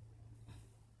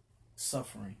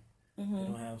suffering. Mm-hmm. They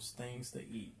don't have things to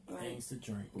eat, right. things to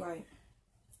drink, right,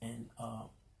 and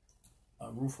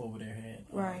a roof over their head,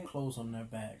 right. Clothes on their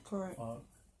back, correct,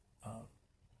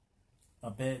 a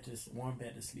bed, just one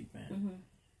bed to sleep in. Mm-hmm.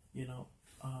 You know,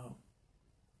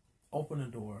 open the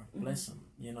door, mm-hmm. bless them.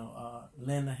 You know,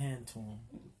 lend a hand to them,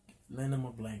 lend them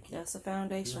a blanket. That's a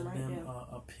foundation, lend right them there.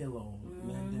 A pillow, mm-hmm.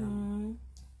 lend them,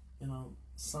 you know,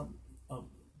 some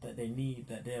that they need,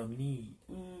 that they'll need.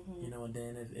 Mm-hmm. You know, and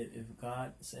then if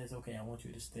God says, okay, I want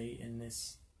you to stay in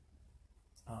this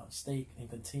state and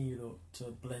continue to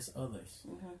bless others,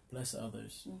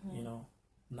 mm-hmm. You know,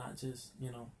 not just,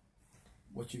 you know,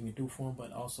 what you can do for them,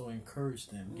 but also encourage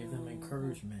them, give them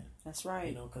encouragement. That's right.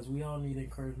 You know, because we all need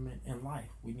encouragement in life.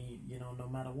 We need, you know, no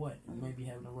matter what. Mm-hmm. We may be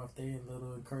having a rough day, and a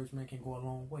little encouragement can go a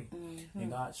long way. Mm-hmm.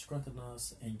 And God strengthen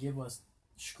us and give us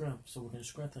strength so we can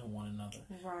strengthen one another,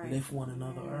 right. lift one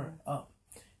another up.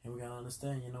 And we got to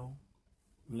understand, you know,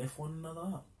 lift one another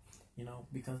up. You know,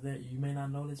 because you may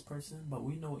not know this person, but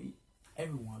we know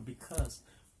everyone because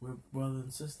we're brother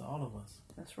and sister, all of us.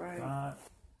 That's right. God,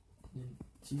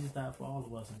 Jesus died for all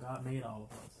of us, and God made all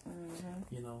of us.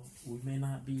 Mm-hmm. You know, we may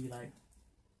not be like,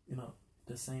 you know,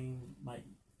 the same like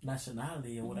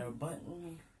nationality or whatever, but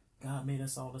God made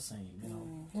us all the same. You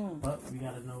know, but we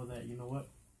got to know that, you know what,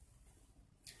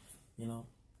 you know,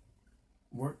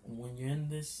 work when you're in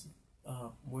this,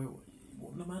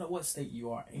 no matter what state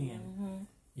you are in,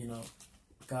 you know,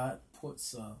 God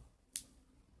puts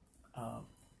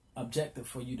objective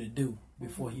for you to do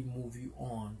before He move you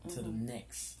on to the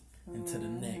next. And to the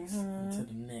next, and to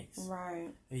the next. Right.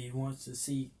 And He wants to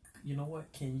see, you know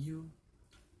what, can you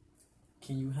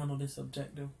handle this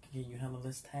objective? Can you handle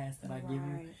this task that I give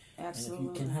you? Absolutely.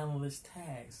 And if you can handle this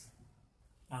task,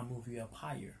 I'll move you up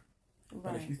higher. Right.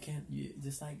 But if you can't,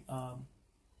 just like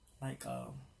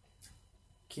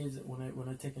kids when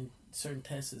they're taking certain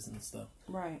tests and stuff.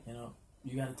 Right. You know,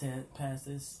 you got to pass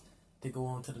this to go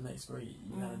on to the next grade.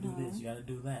 You got to do this. You got to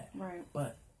do that. Right.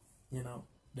 But, you know,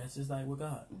 that's just like with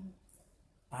God.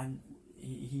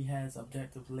 He has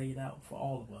objectives laid out for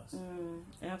all of us.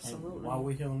 Absolutely. And while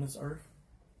we're here on this earth,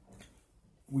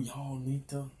 we all need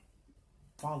to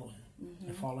follow Him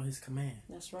and follow His command.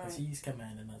 That's right. Because He's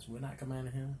commanding us. We're not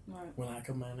commanding Him. Right. We're not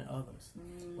commanding others.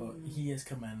 But He is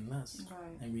commanding us.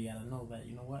 Right. And we got to know that,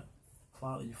 you know what?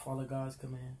 You follow God's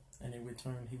command, and in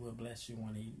return, He will bless you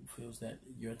when He feels that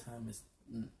your time is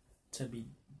to be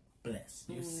blessed.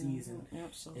 Your season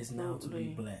is now to be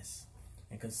blessed.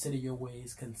 And consider your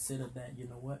ways. Consider that, you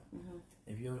know what?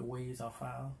 If your ways are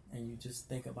foul and you just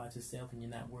think about yourself and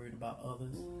you're not worried about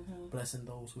others, blessing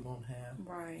those who don't have,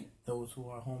 right, those who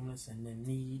are homeless and in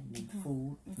need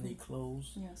food, need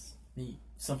clothes, yes, need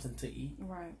something to eat.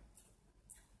 Right.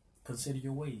 Consider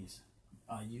your ways.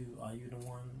 Are you the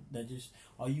one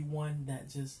that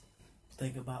just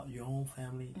think about your own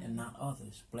family and not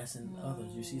others, blessing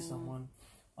others? You see someone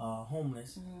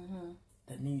homeless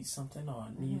that needs something or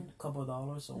need a couple of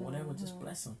dollars or whatever, just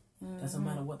bless them. Doesn't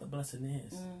matter what the blessing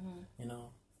is, you know,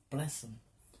 bless them,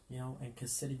 you know, and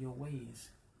consider your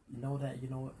ways. Know that, you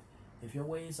know what, if your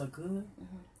ways are good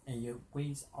and your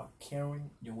ways are caring,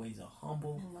 your ways are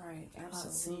humble, right, God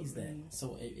sees that.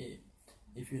 So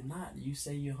if you're not, you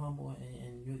say you're humble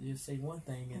and you say one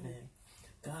thing and then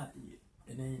God,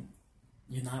 and then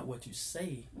you're not what you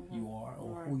say you are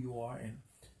or who you are,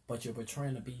 but you're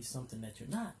portraying to be something that you're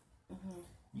not.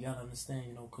 You gotta understand,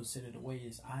 you know, consider the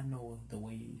ways. I know the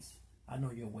ways. I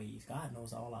know your ways. God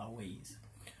knows all our ways.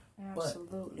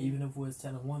 Absolutely. But even if we're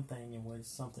telling one thing and we're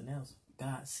something else,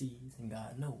 God sees and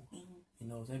God knows. He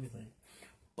knows everything.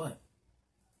 But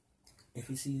if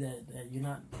he sees that you're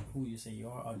not who you say you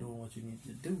are or doing what you need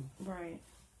to do, right,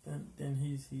 then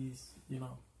he's you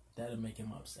know, that'll make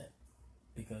him upset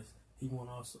because he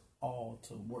wants us all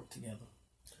to work together.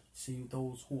 See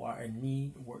those who are in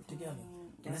need, work together.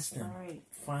 Bless them. Right.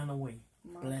 Find a way.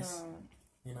 Bless. God.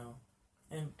 You know,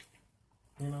 and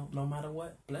you know, no matter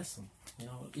what, bless them. You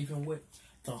know, even with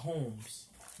the homes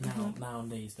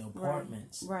nowadays, the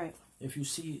apartments. Right. If you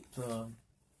see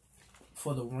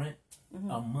for the rent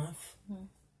a month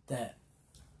that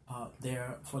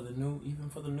they're for the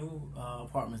new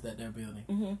apartments that they're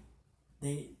building,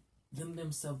 they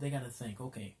themselves they got to think,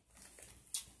 okay,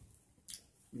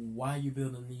 why are you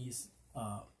building these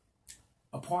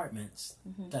apartments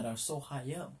that are so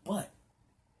high up? But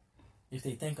if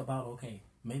they think about, okay,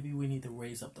 maybe we need to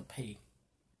raise up the pay,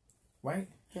 right?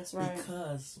 That's right.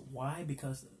 Because why?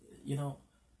 Because you know,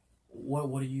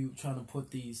 what are you trying to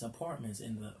put these apartments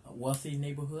in the wealthy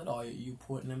neighborhood, or are you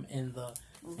putting them in the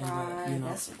you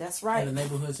know, that's right, in the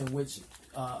neighborhoods in which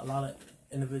a lot of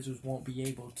individuals won't be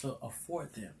able to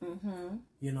afford them?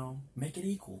 You know, make it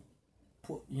equal.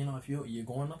 Put, you know, if you're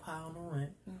going up high on the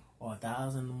rent, or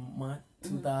 $1,000 a month,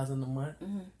 $2,000 a month,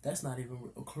 that's not even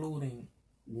including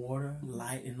water,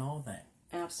 light, and all that.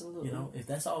 Absolutely. You know, if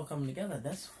that's all coming together,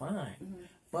 that's fine.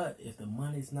 But if the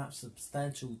money's not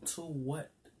substantial to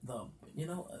what the, you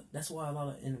know, that's why a lot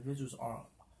of individuals are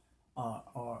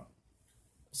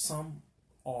some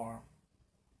are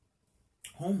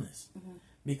homeless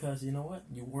because you know what,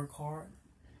 you work hard,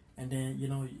 and then you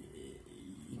know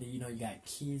you got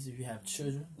kids. If you have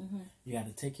children, you got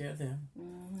to take care of them.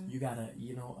 You got to,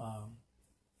 you know,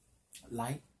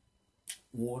 light,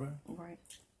 water, right,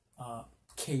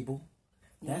 cable.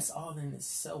 That's all in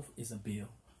itself is a bill.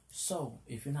 So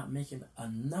if you're not making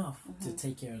enough to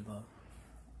take care of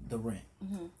the rent,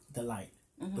 the light,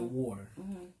 the water,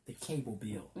 the cable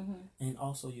bill, and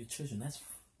also your children, that's,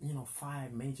 you know,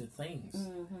 5 major things,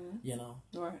 you know,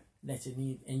 that you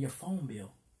need, and your phone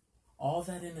bill. All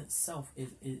that in itself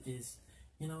is,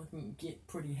 you know, it can get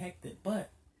pretty hectic.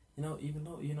 But, you know, even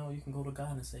though, you know, you can go to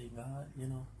God and say, God, you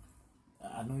know,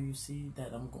 I know you see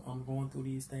that I'm going through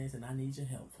these things and I need your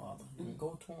help, Father. And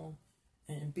go to him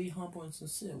and be humble and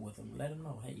sincere with him. Let him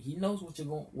know, hey, he knows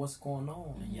what's going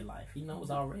on in your life. He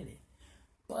knows already.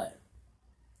 But,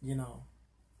 you know,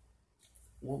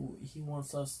 what he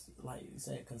wants us, like you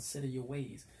said, consider your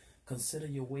ways. Consider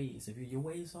your ways. If your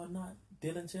ways are not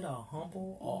diligent or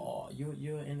humble, or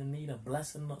you're in the need of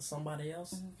blessing somebody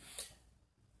else,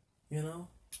 you know,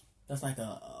 that's like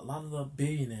a lot of the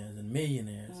billionaires and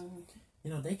millionaires. You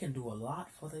know, they can do a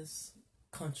lot for this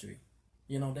country.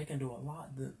 You know, they can do a lot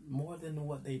more than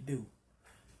what they do.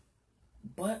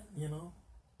 But you know,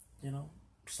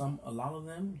 a lot of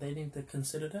them, they need to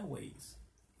consider their ways,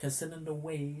 consider the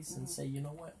ways, and say, you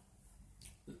know what,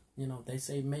 you know, they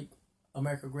say make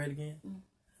America great again.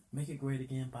 Make it great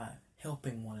again by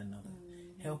helping one another,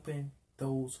 helping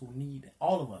those who need.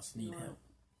 All of us need help.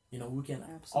 You know, we can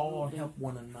all help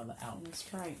one another out. That's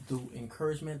right. Through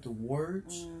encouragement, through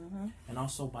words, and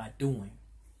also by doing.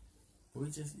 We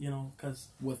just, you know, because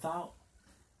without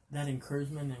that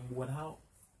encouragement and without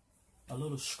a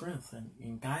little strength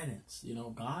and guidance, you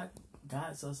know, God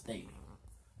guides us daily.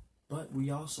 But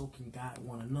we also can guide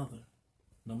one another.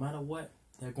 No matter what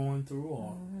they're going through,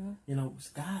 or, you know,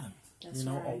 guide them. That's you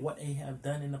know, right. Or what they have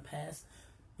done in the past.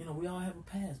 You know, we all have a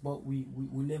past, but we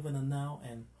live in the now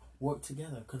and work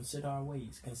together. Consider our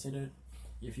ways. Consider,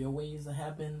 If your ways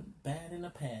have been bad in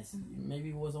the past, maybe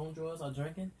it was on drugs or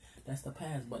drinking, that's the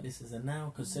past. But this is a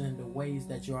now, considering the ways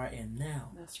that you are in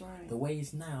now. That's right. The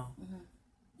ways now,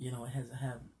 it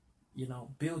has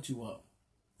built you up.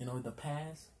 The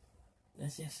past,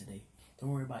 that's yesterday.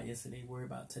 Don't worry about yesterday. Worry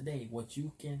about today. What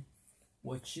you can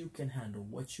handle.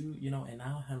 And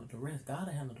I'll handle the rest. God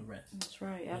will handle the rest. That's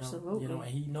right. Absolutely. And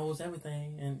He knows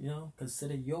everything. And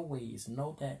consider your ways.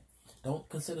 Know that. Don't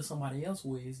consider somebody else's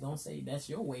ways. Don't say that's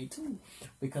your way too,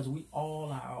 because we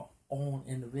all are our own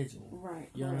individual. Right.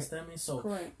 You understand me? So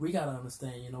correct. We gotta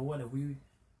understand. If we,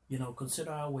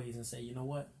 consider our ways and say, even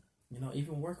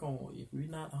work on. If we're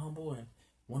not humble and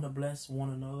want to bless one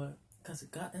another, because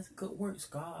God, that's good works.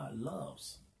 God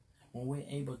loves when we're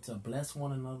able to bless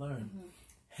one another and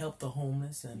help the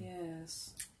homeless and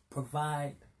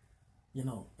provide,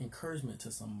 encouragement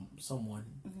to someone.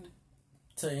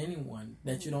 To anyone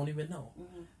that you don't even know.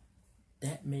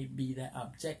 That may be that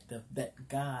objective that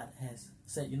God has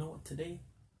said, you know what, today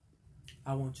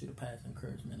I want you to pass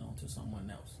encouragement on to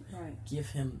someone else. Right. Give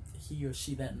he or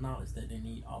she that knowledge that they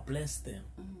need, or bless them.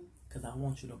 Because I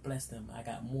want you to bless them. I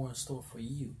got more in store for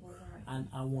you. Right.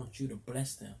 I want you to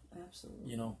bless them.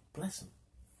 Absolutely. Bless them.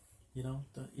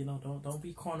 Don't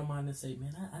be corner minded and say,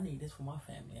 man, I need this for my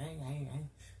family.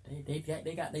 They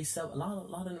got themselves. A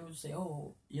lot of them will say,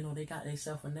 oh, they got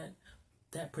themselves in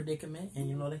that predicament, and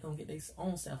they gonna get their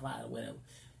own self out or whatever.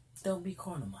 Don't be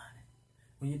corner minded.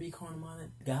 When you be corner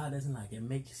minded, God doesn't like it. It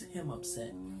makes Him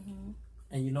upset.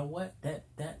 And you know what? That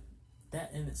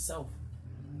in itself,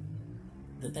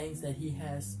 the things that He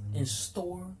has in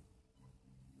store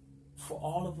for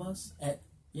all of us,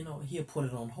 He'll put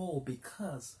it on hold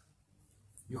because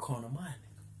you're corner minded.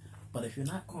 But if you're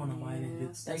not corner minded, you're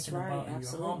thinking about and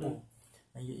you're humble,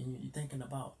 and you're thinking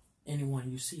about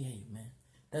anyone you see. Hey, man,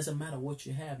 doesn't matter what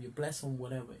you have. You bless them,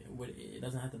 whatever. It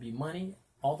doesn't have to be money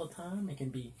all the time. It can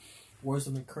be words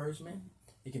of encouragement.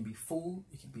 It can be food.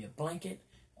 It can be a blanket,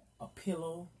 a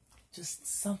pillow, just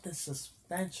something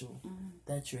substantial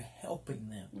that you're helping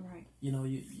them. Right.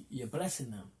 You're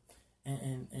blessing them,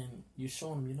 and you're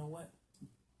showing them. You know what?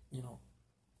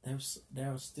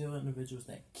 There are still individuals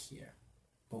that care,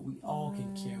 but we all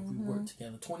can care if we work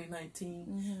together.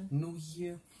 2019, New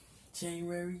Year,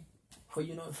 January,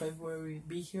 February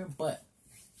be here, but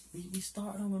we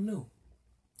start on anew.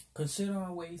 Consider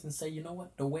our ways and say, you know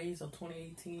what? The ways of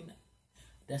 2018,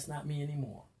 that's not me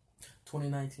anymore.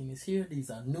 2019 is here. These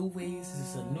are new ways. This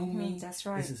is a new me. That's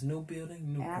right. This is new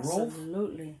building, new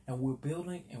Absolutely. growth. And we're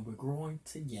building and we're growing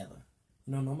together.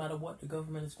 No matter what the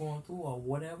government is going through or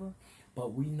whatever,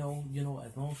 but we know,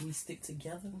 as long as we stick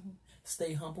together,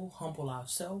 stay humble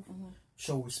ourselves,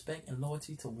 show respect and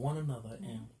loyalty to one another,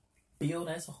 and build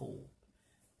as a whole,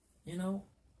 and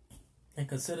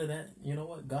consider that,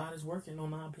 what, God is working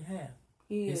on our behalf.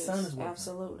 His Son is working.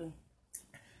 Absolutely.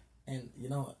 And,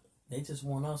 they just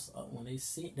want us, when they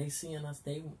seeing us,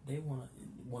 they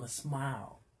want to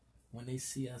smile. When they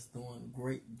see us doing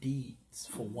great deeds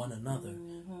for one another,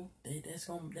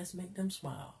 let's make them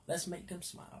smile. Let's make them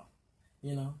smile.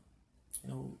 When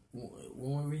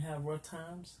we have rough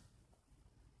times,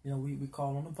 we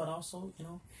call on them, but also,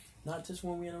 not just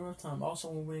when we're in a rough time, also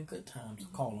when we're in good times,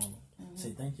 call on them.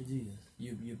 Say, thank you, Jesus.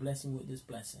 You're blessing with this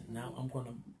blessing. Now I'm going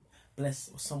to bless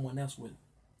someone else with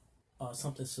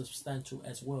something substantial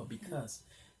as well, because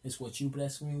it's what you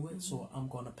bless me with, so I'm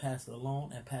going to pass it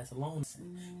along and pass along.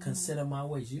 Consider my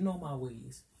ways. You know my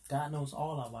ways. God knows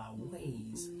all of our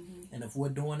ways. And if we're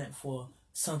doing it for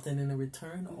something in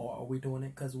return, or are we doing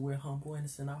it because we're humble and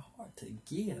it's in our heart to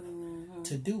give,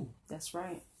 to do? That's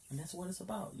right. And that's what it's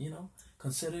about,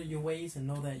 Consider your ways and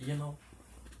know that, if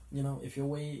your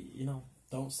way,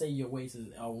 don't say your ways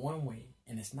are one way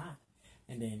and it's not.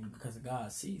 And then because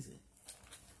God sees it,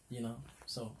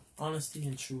 So honesty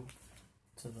and truth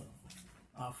to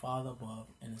our Father above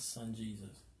and His Son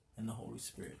Jesus and the Holy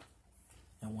Spirit.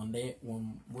 And when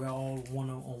we're all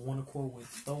on one accord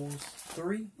with those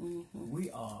three,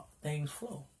 things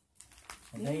flow.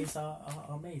 And things are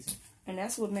amazing. And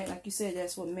that's what like you said,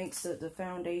 that's what makes the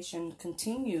foundation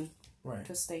continue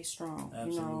to stay strong.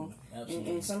 Absolutely.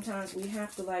 Absolutely. And sometimes we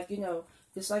have to,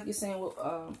 just like you're saying,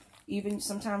 even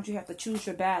sometimes you have to choose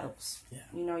your battles. Yeah.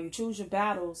 You choose your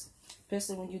battles,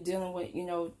 especially when you're dealing with,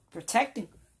 protecting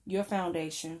your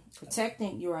foundation,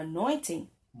 protecting your anointing.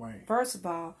 Right. First of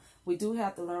all, we do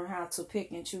have to learn how to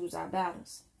pick and choose our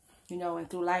battles. And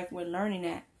through life we're learning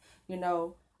that.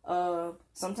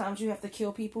 Sometimes you have to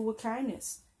kill people with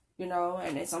kindness.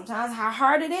 And sometimes how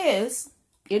hard it is.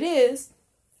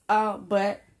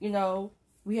 But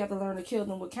we have to learn to kill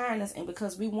them with kindness. And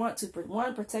because we want to,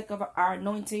 one, protect our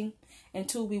anointing, and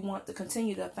two, we want to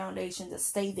continue the foundation to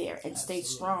stay there and stay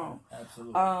strong.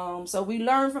 Absolutely. So we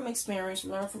learn from experience,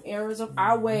 we learn from errors of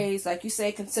our ways. Like you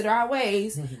say, consider our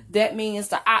ways. That means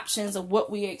the options of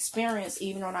what we experience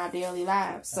even on our daily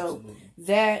lives. So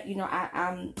that, you know,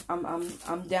 I'm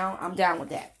down with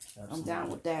that. I'm down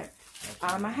with that.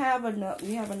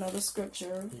 We have another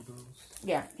scripture. Hebrews.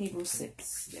 Yeah, Hebrews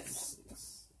 6. Yes.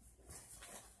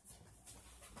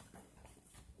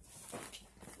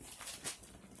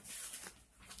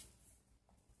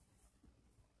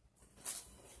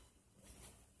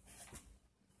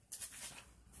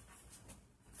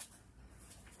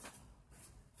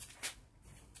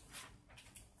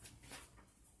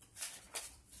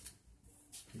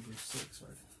 Hebrews 6,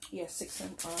 right? Yeah, 6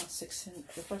 in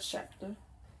the first chapter.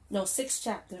 No, 6th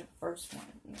chapter, verse 1.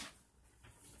 Yeah.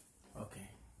 Okay.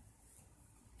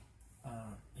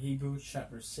 Hebrews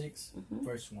chapter 6,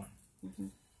 verse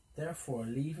 1. Therefore,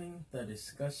 leaving the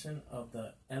discussion of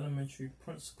the elementary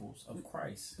principles of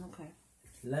Christ,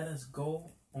 let us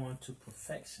go on to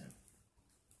perfection,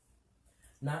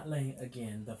 not laying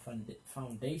again the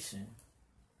foundation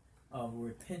of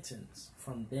repentance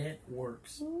from dead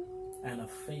works and of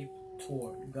faith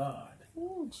toward God.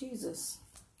 Oh, Jesus.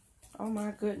 Oh,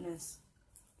 my goodness.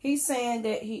 He's saying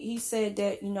that he said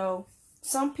that, you know,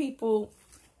 some people,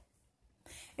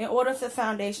 in order for the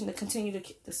foundation to continue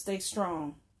to stay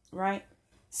strong, right?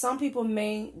 Some people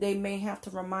may have to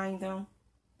remind them.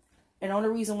 And the only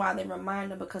reason why they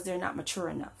remind them because they're not mature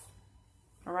enough.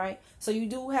 All right. So you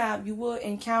will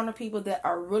encounter people that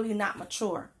are really not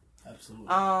mature. Absolutely.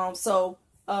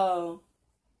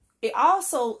 It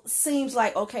also seems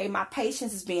like, okay, my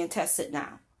patience is being tested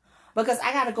now because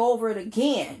I got to go over it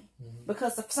again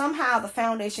because somehow the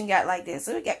foundation got like this.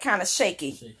 So it got kind of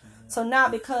shaky. So now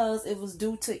because it was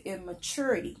due to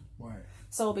immaturity. Right.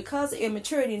 So because of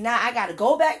immaturity, now I got to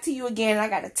go back to you again. I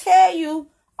got to tell you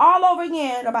all over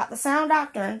again about the sound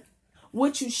doctrine,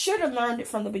 which you should have learned it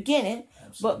from the beginning.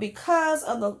 Absolutely. But because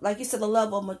of the, like you said, the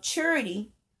level of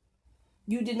maturity,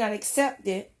 you did not accept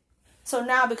it. So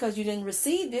now because you didn't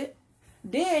receive it,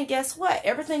 then guess what?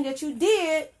 Everything that you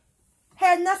did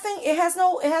had nothing. It has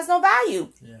no value.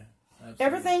 Yeah. Absolutely.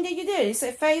 Everything that you did. He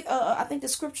said faith. I think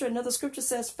another scripture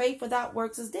says faith without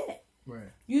works is dead. Right.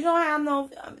 You don't have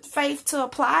no faith to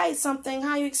apply something.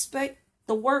 How you expect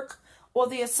the work or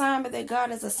the assignment that God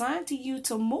has assigned to you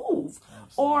to move?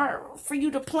 Absolutely. Or for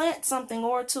you to plant something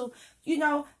or to, you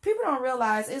know, people don't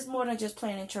realize it's more than just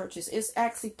planting churches. It's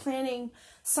actually planting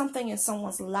something in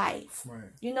someone's life.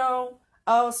 Right. You know,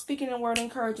 speaking in word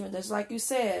encouragement. That's like you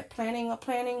said, planting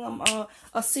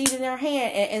a seed in their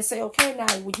hand and say, okay, now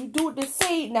when you do this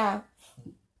seed now,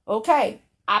 okay,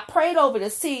 I prayed over the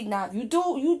seed. Now if you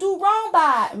do wrong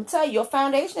by it, I'm telling you, your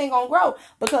foundation ain't gonna grow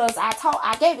because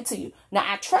I gave it to you. Now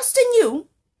I trust in you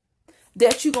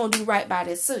that you're going to do right by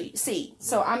this seed.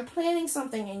 So I'm planting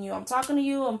something in you. I'm talking to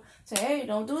you. I'm saying, hey,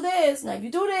 don't do this. Now, if you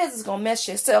do this, it's going to mess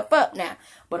yourself up now.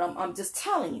 But I'm just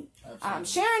telling you. Absolutely. I'm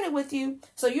sharing it with you.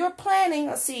 So you're planting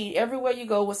a seed everywhere you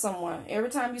go with someone. Every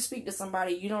time you speak to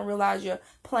somebody, you don't realize you're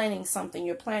planting something.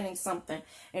 You're planting something.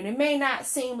 And it may not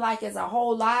seem like it's a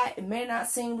whole lot. It may not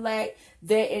seem like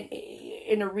that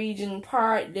in the region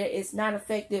part that it's not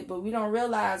affected. But we don't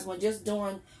realize when just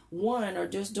doing one or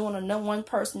just doing one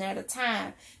person at a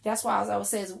time. That's why, as I was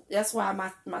saying, that's why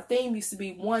my theme used to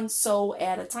be one soul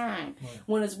at a time. Right.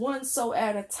 When it's one soul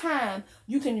at a time,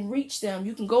 you can reach them.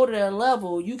 You can go to their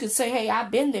level. You can say, hey, I've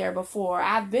been there before.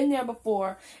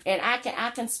 And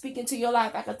I can speak into your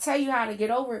life. I can tell you how to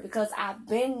get over it because I've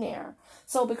been there.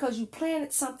 So because you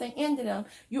planted something into them,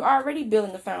 you're already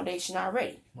building a foundation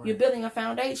already. Right. You're building a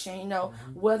foundation, you know,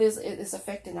 whether it's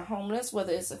affecting the homeless,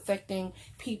 whether it's affecting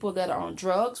people that are on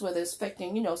drugs, whether it's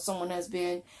affecting, you know, someone that's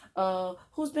been,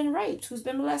 who's been raped, who's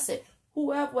been molested,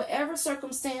 whatever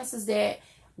circumstances that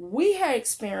we had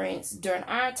experienced during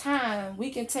our time, we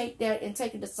can take that and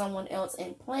take it to someone else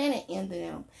and plant it into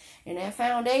them. And that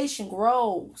foundation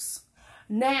grows.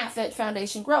 Now that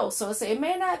foundation grows. So it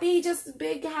may not be just a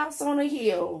big house on a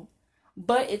hill,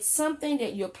 but it's something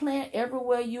that you plant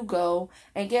everywhere you go.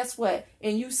 And guess what?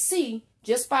 And you see,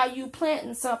 just by you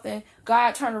planting something,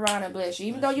 God turn around and bless you.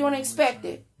 Even though you don't expect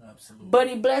it. Absolutely. But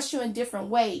he bless you in different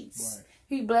ways. Right.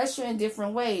 He bless you in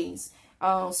different ways.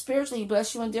 Spiritually, he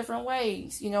bless you in different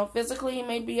ways. You know, physically, he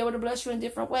may be able to bless you in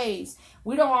different ways.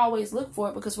 We don't always look for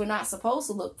it because we're not supposed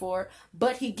to look for it,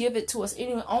 but he give it to us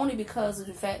anyway, only because of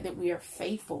the fact that we are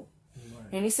faithful. Right.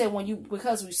 And he said,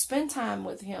 because we spend time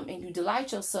with him and you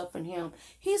delight yourself in him,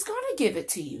 he's going to give it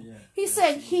to you. Yeah, he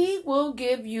said he will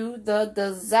give you the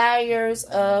desires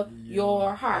of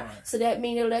your heart. So that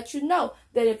means to let you know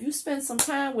that if you spend some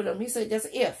time with him, he said just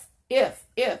if,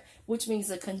 which means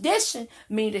a condition,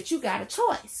 means that you got a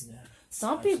choice. Yeah.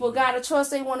 Some people got a choice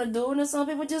they want to do it, and some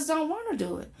people just don't want to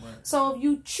do it. Right. So if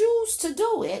you choose to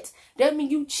do it, that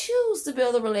means you choose to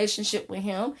build a relationship with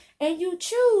him, and you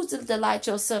choose to delight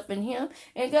yourself in him.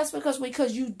 And that's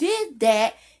because you did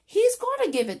that, he's going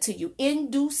to give it to you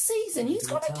in due season. He's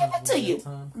going to give it to you.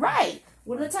 Right.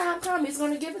 When the time comes, he's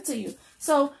going to give it to you.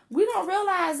 So we don't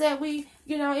realize that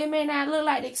it may not look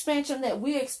like the expansion that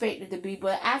we expect it to be,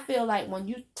 but I feel like when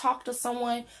you talk to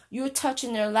someone, you're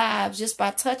touching their lives. Just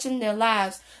by touching their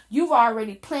lives, you've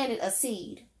already planted a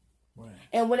seed. Right.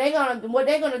 And what they're gonna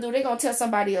do, they're gonna tell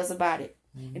somebody else about it,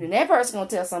 and then that person's gonna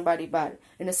tell somebody about it,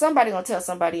 and then somebody gonna tell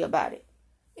somebody about it.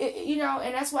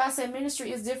 And that's why I say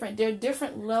ministry is different. There are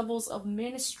different levels of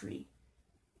ministry.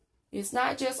 It's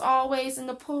not just always in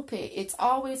the pulpit. It's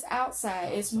always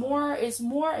outside. It's more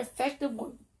effective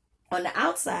on the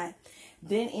outside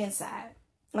than inside.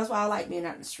 That's why I like being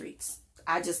out in the streets.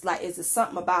 I just like, it's just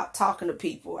something about talking to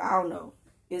people. I don't know.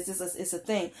 It's a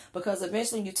thing. Because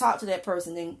eventually when you talk to that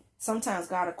person, then sometimes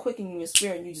God will quicken you in your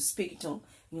spirit and you just speaking to them.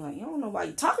 You're like, you don't know why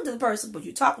you're talking to the person, but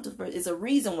you're talking to the person. It's a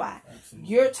reason why. Absolutely.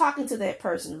 You're talking to that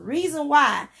person. Reason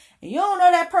why. And you don't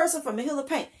know that person from a hill of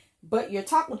paint, but you're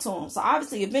talking to them. So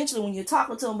obviously, eventually, when you're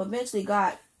talking to them, eventually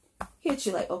God hits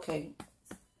you like, okay,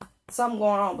 something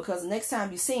going on. Because the next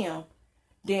time you see him,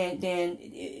 then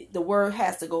the word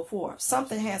has to go forth.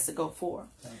 Something has to go forth.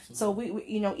 Absolutely. So we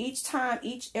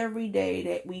every day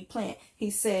that we plant, he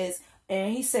says,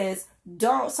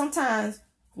 sometimes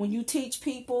when you teach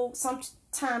people,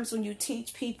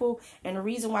 and the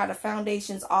reason why the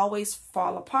foundations always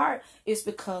fall apart is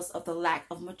because of the lack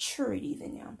of maturity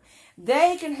in them.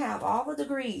 They can have all the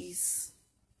degrees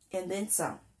and then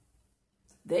some.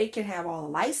 They can have all the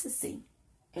licensing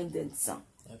and then some.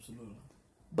 Absolutely.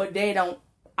 But they don't.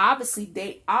 Obviously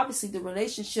the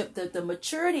relationship, the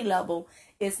maturity level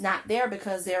is not there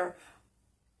because they're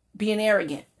being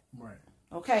arrogant. Right.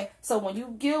 Okay. So when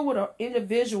you deal with an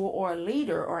individual or a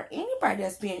leader or anybody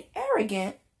that's being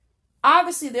arrogant,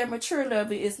 obviously their maturity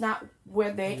level is not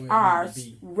where they are,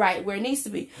 right, where it needs to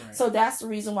be. Right. So that's the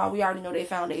reason why we already know their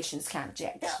foundation is kind of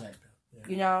jacked up.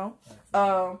 Yeah.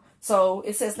 So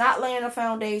it says not laying a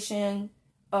foundation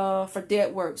for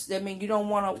dead works. That means you don't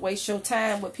want to waste your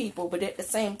time with people, but at the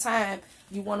same time,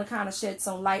 you want to kind of shed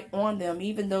some light on them,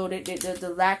 even though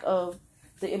the lack of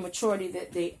the immaturity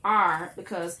that they are,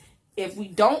 because if we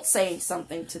don't say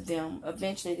something to them,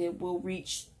 eventually they will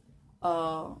reach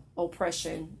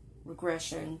oppression,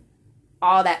 regression,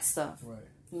 all that stuff.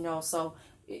 Right. So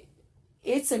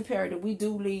it's imperative we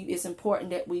do leave. It's important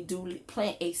that we do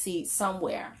plant a seed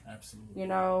somewhere. Absolutely.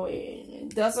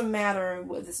 It doesn't matter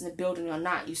whether it's in the building or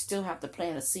not. You still have to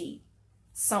plant a seed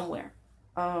somewhere.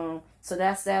 So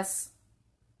that's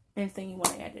anything you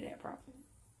want to add to that, Prophet?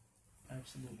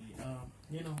 Absolutely.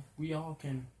 We all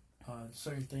can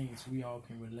certain things we all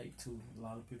can relate to. A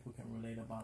lot of people can relate about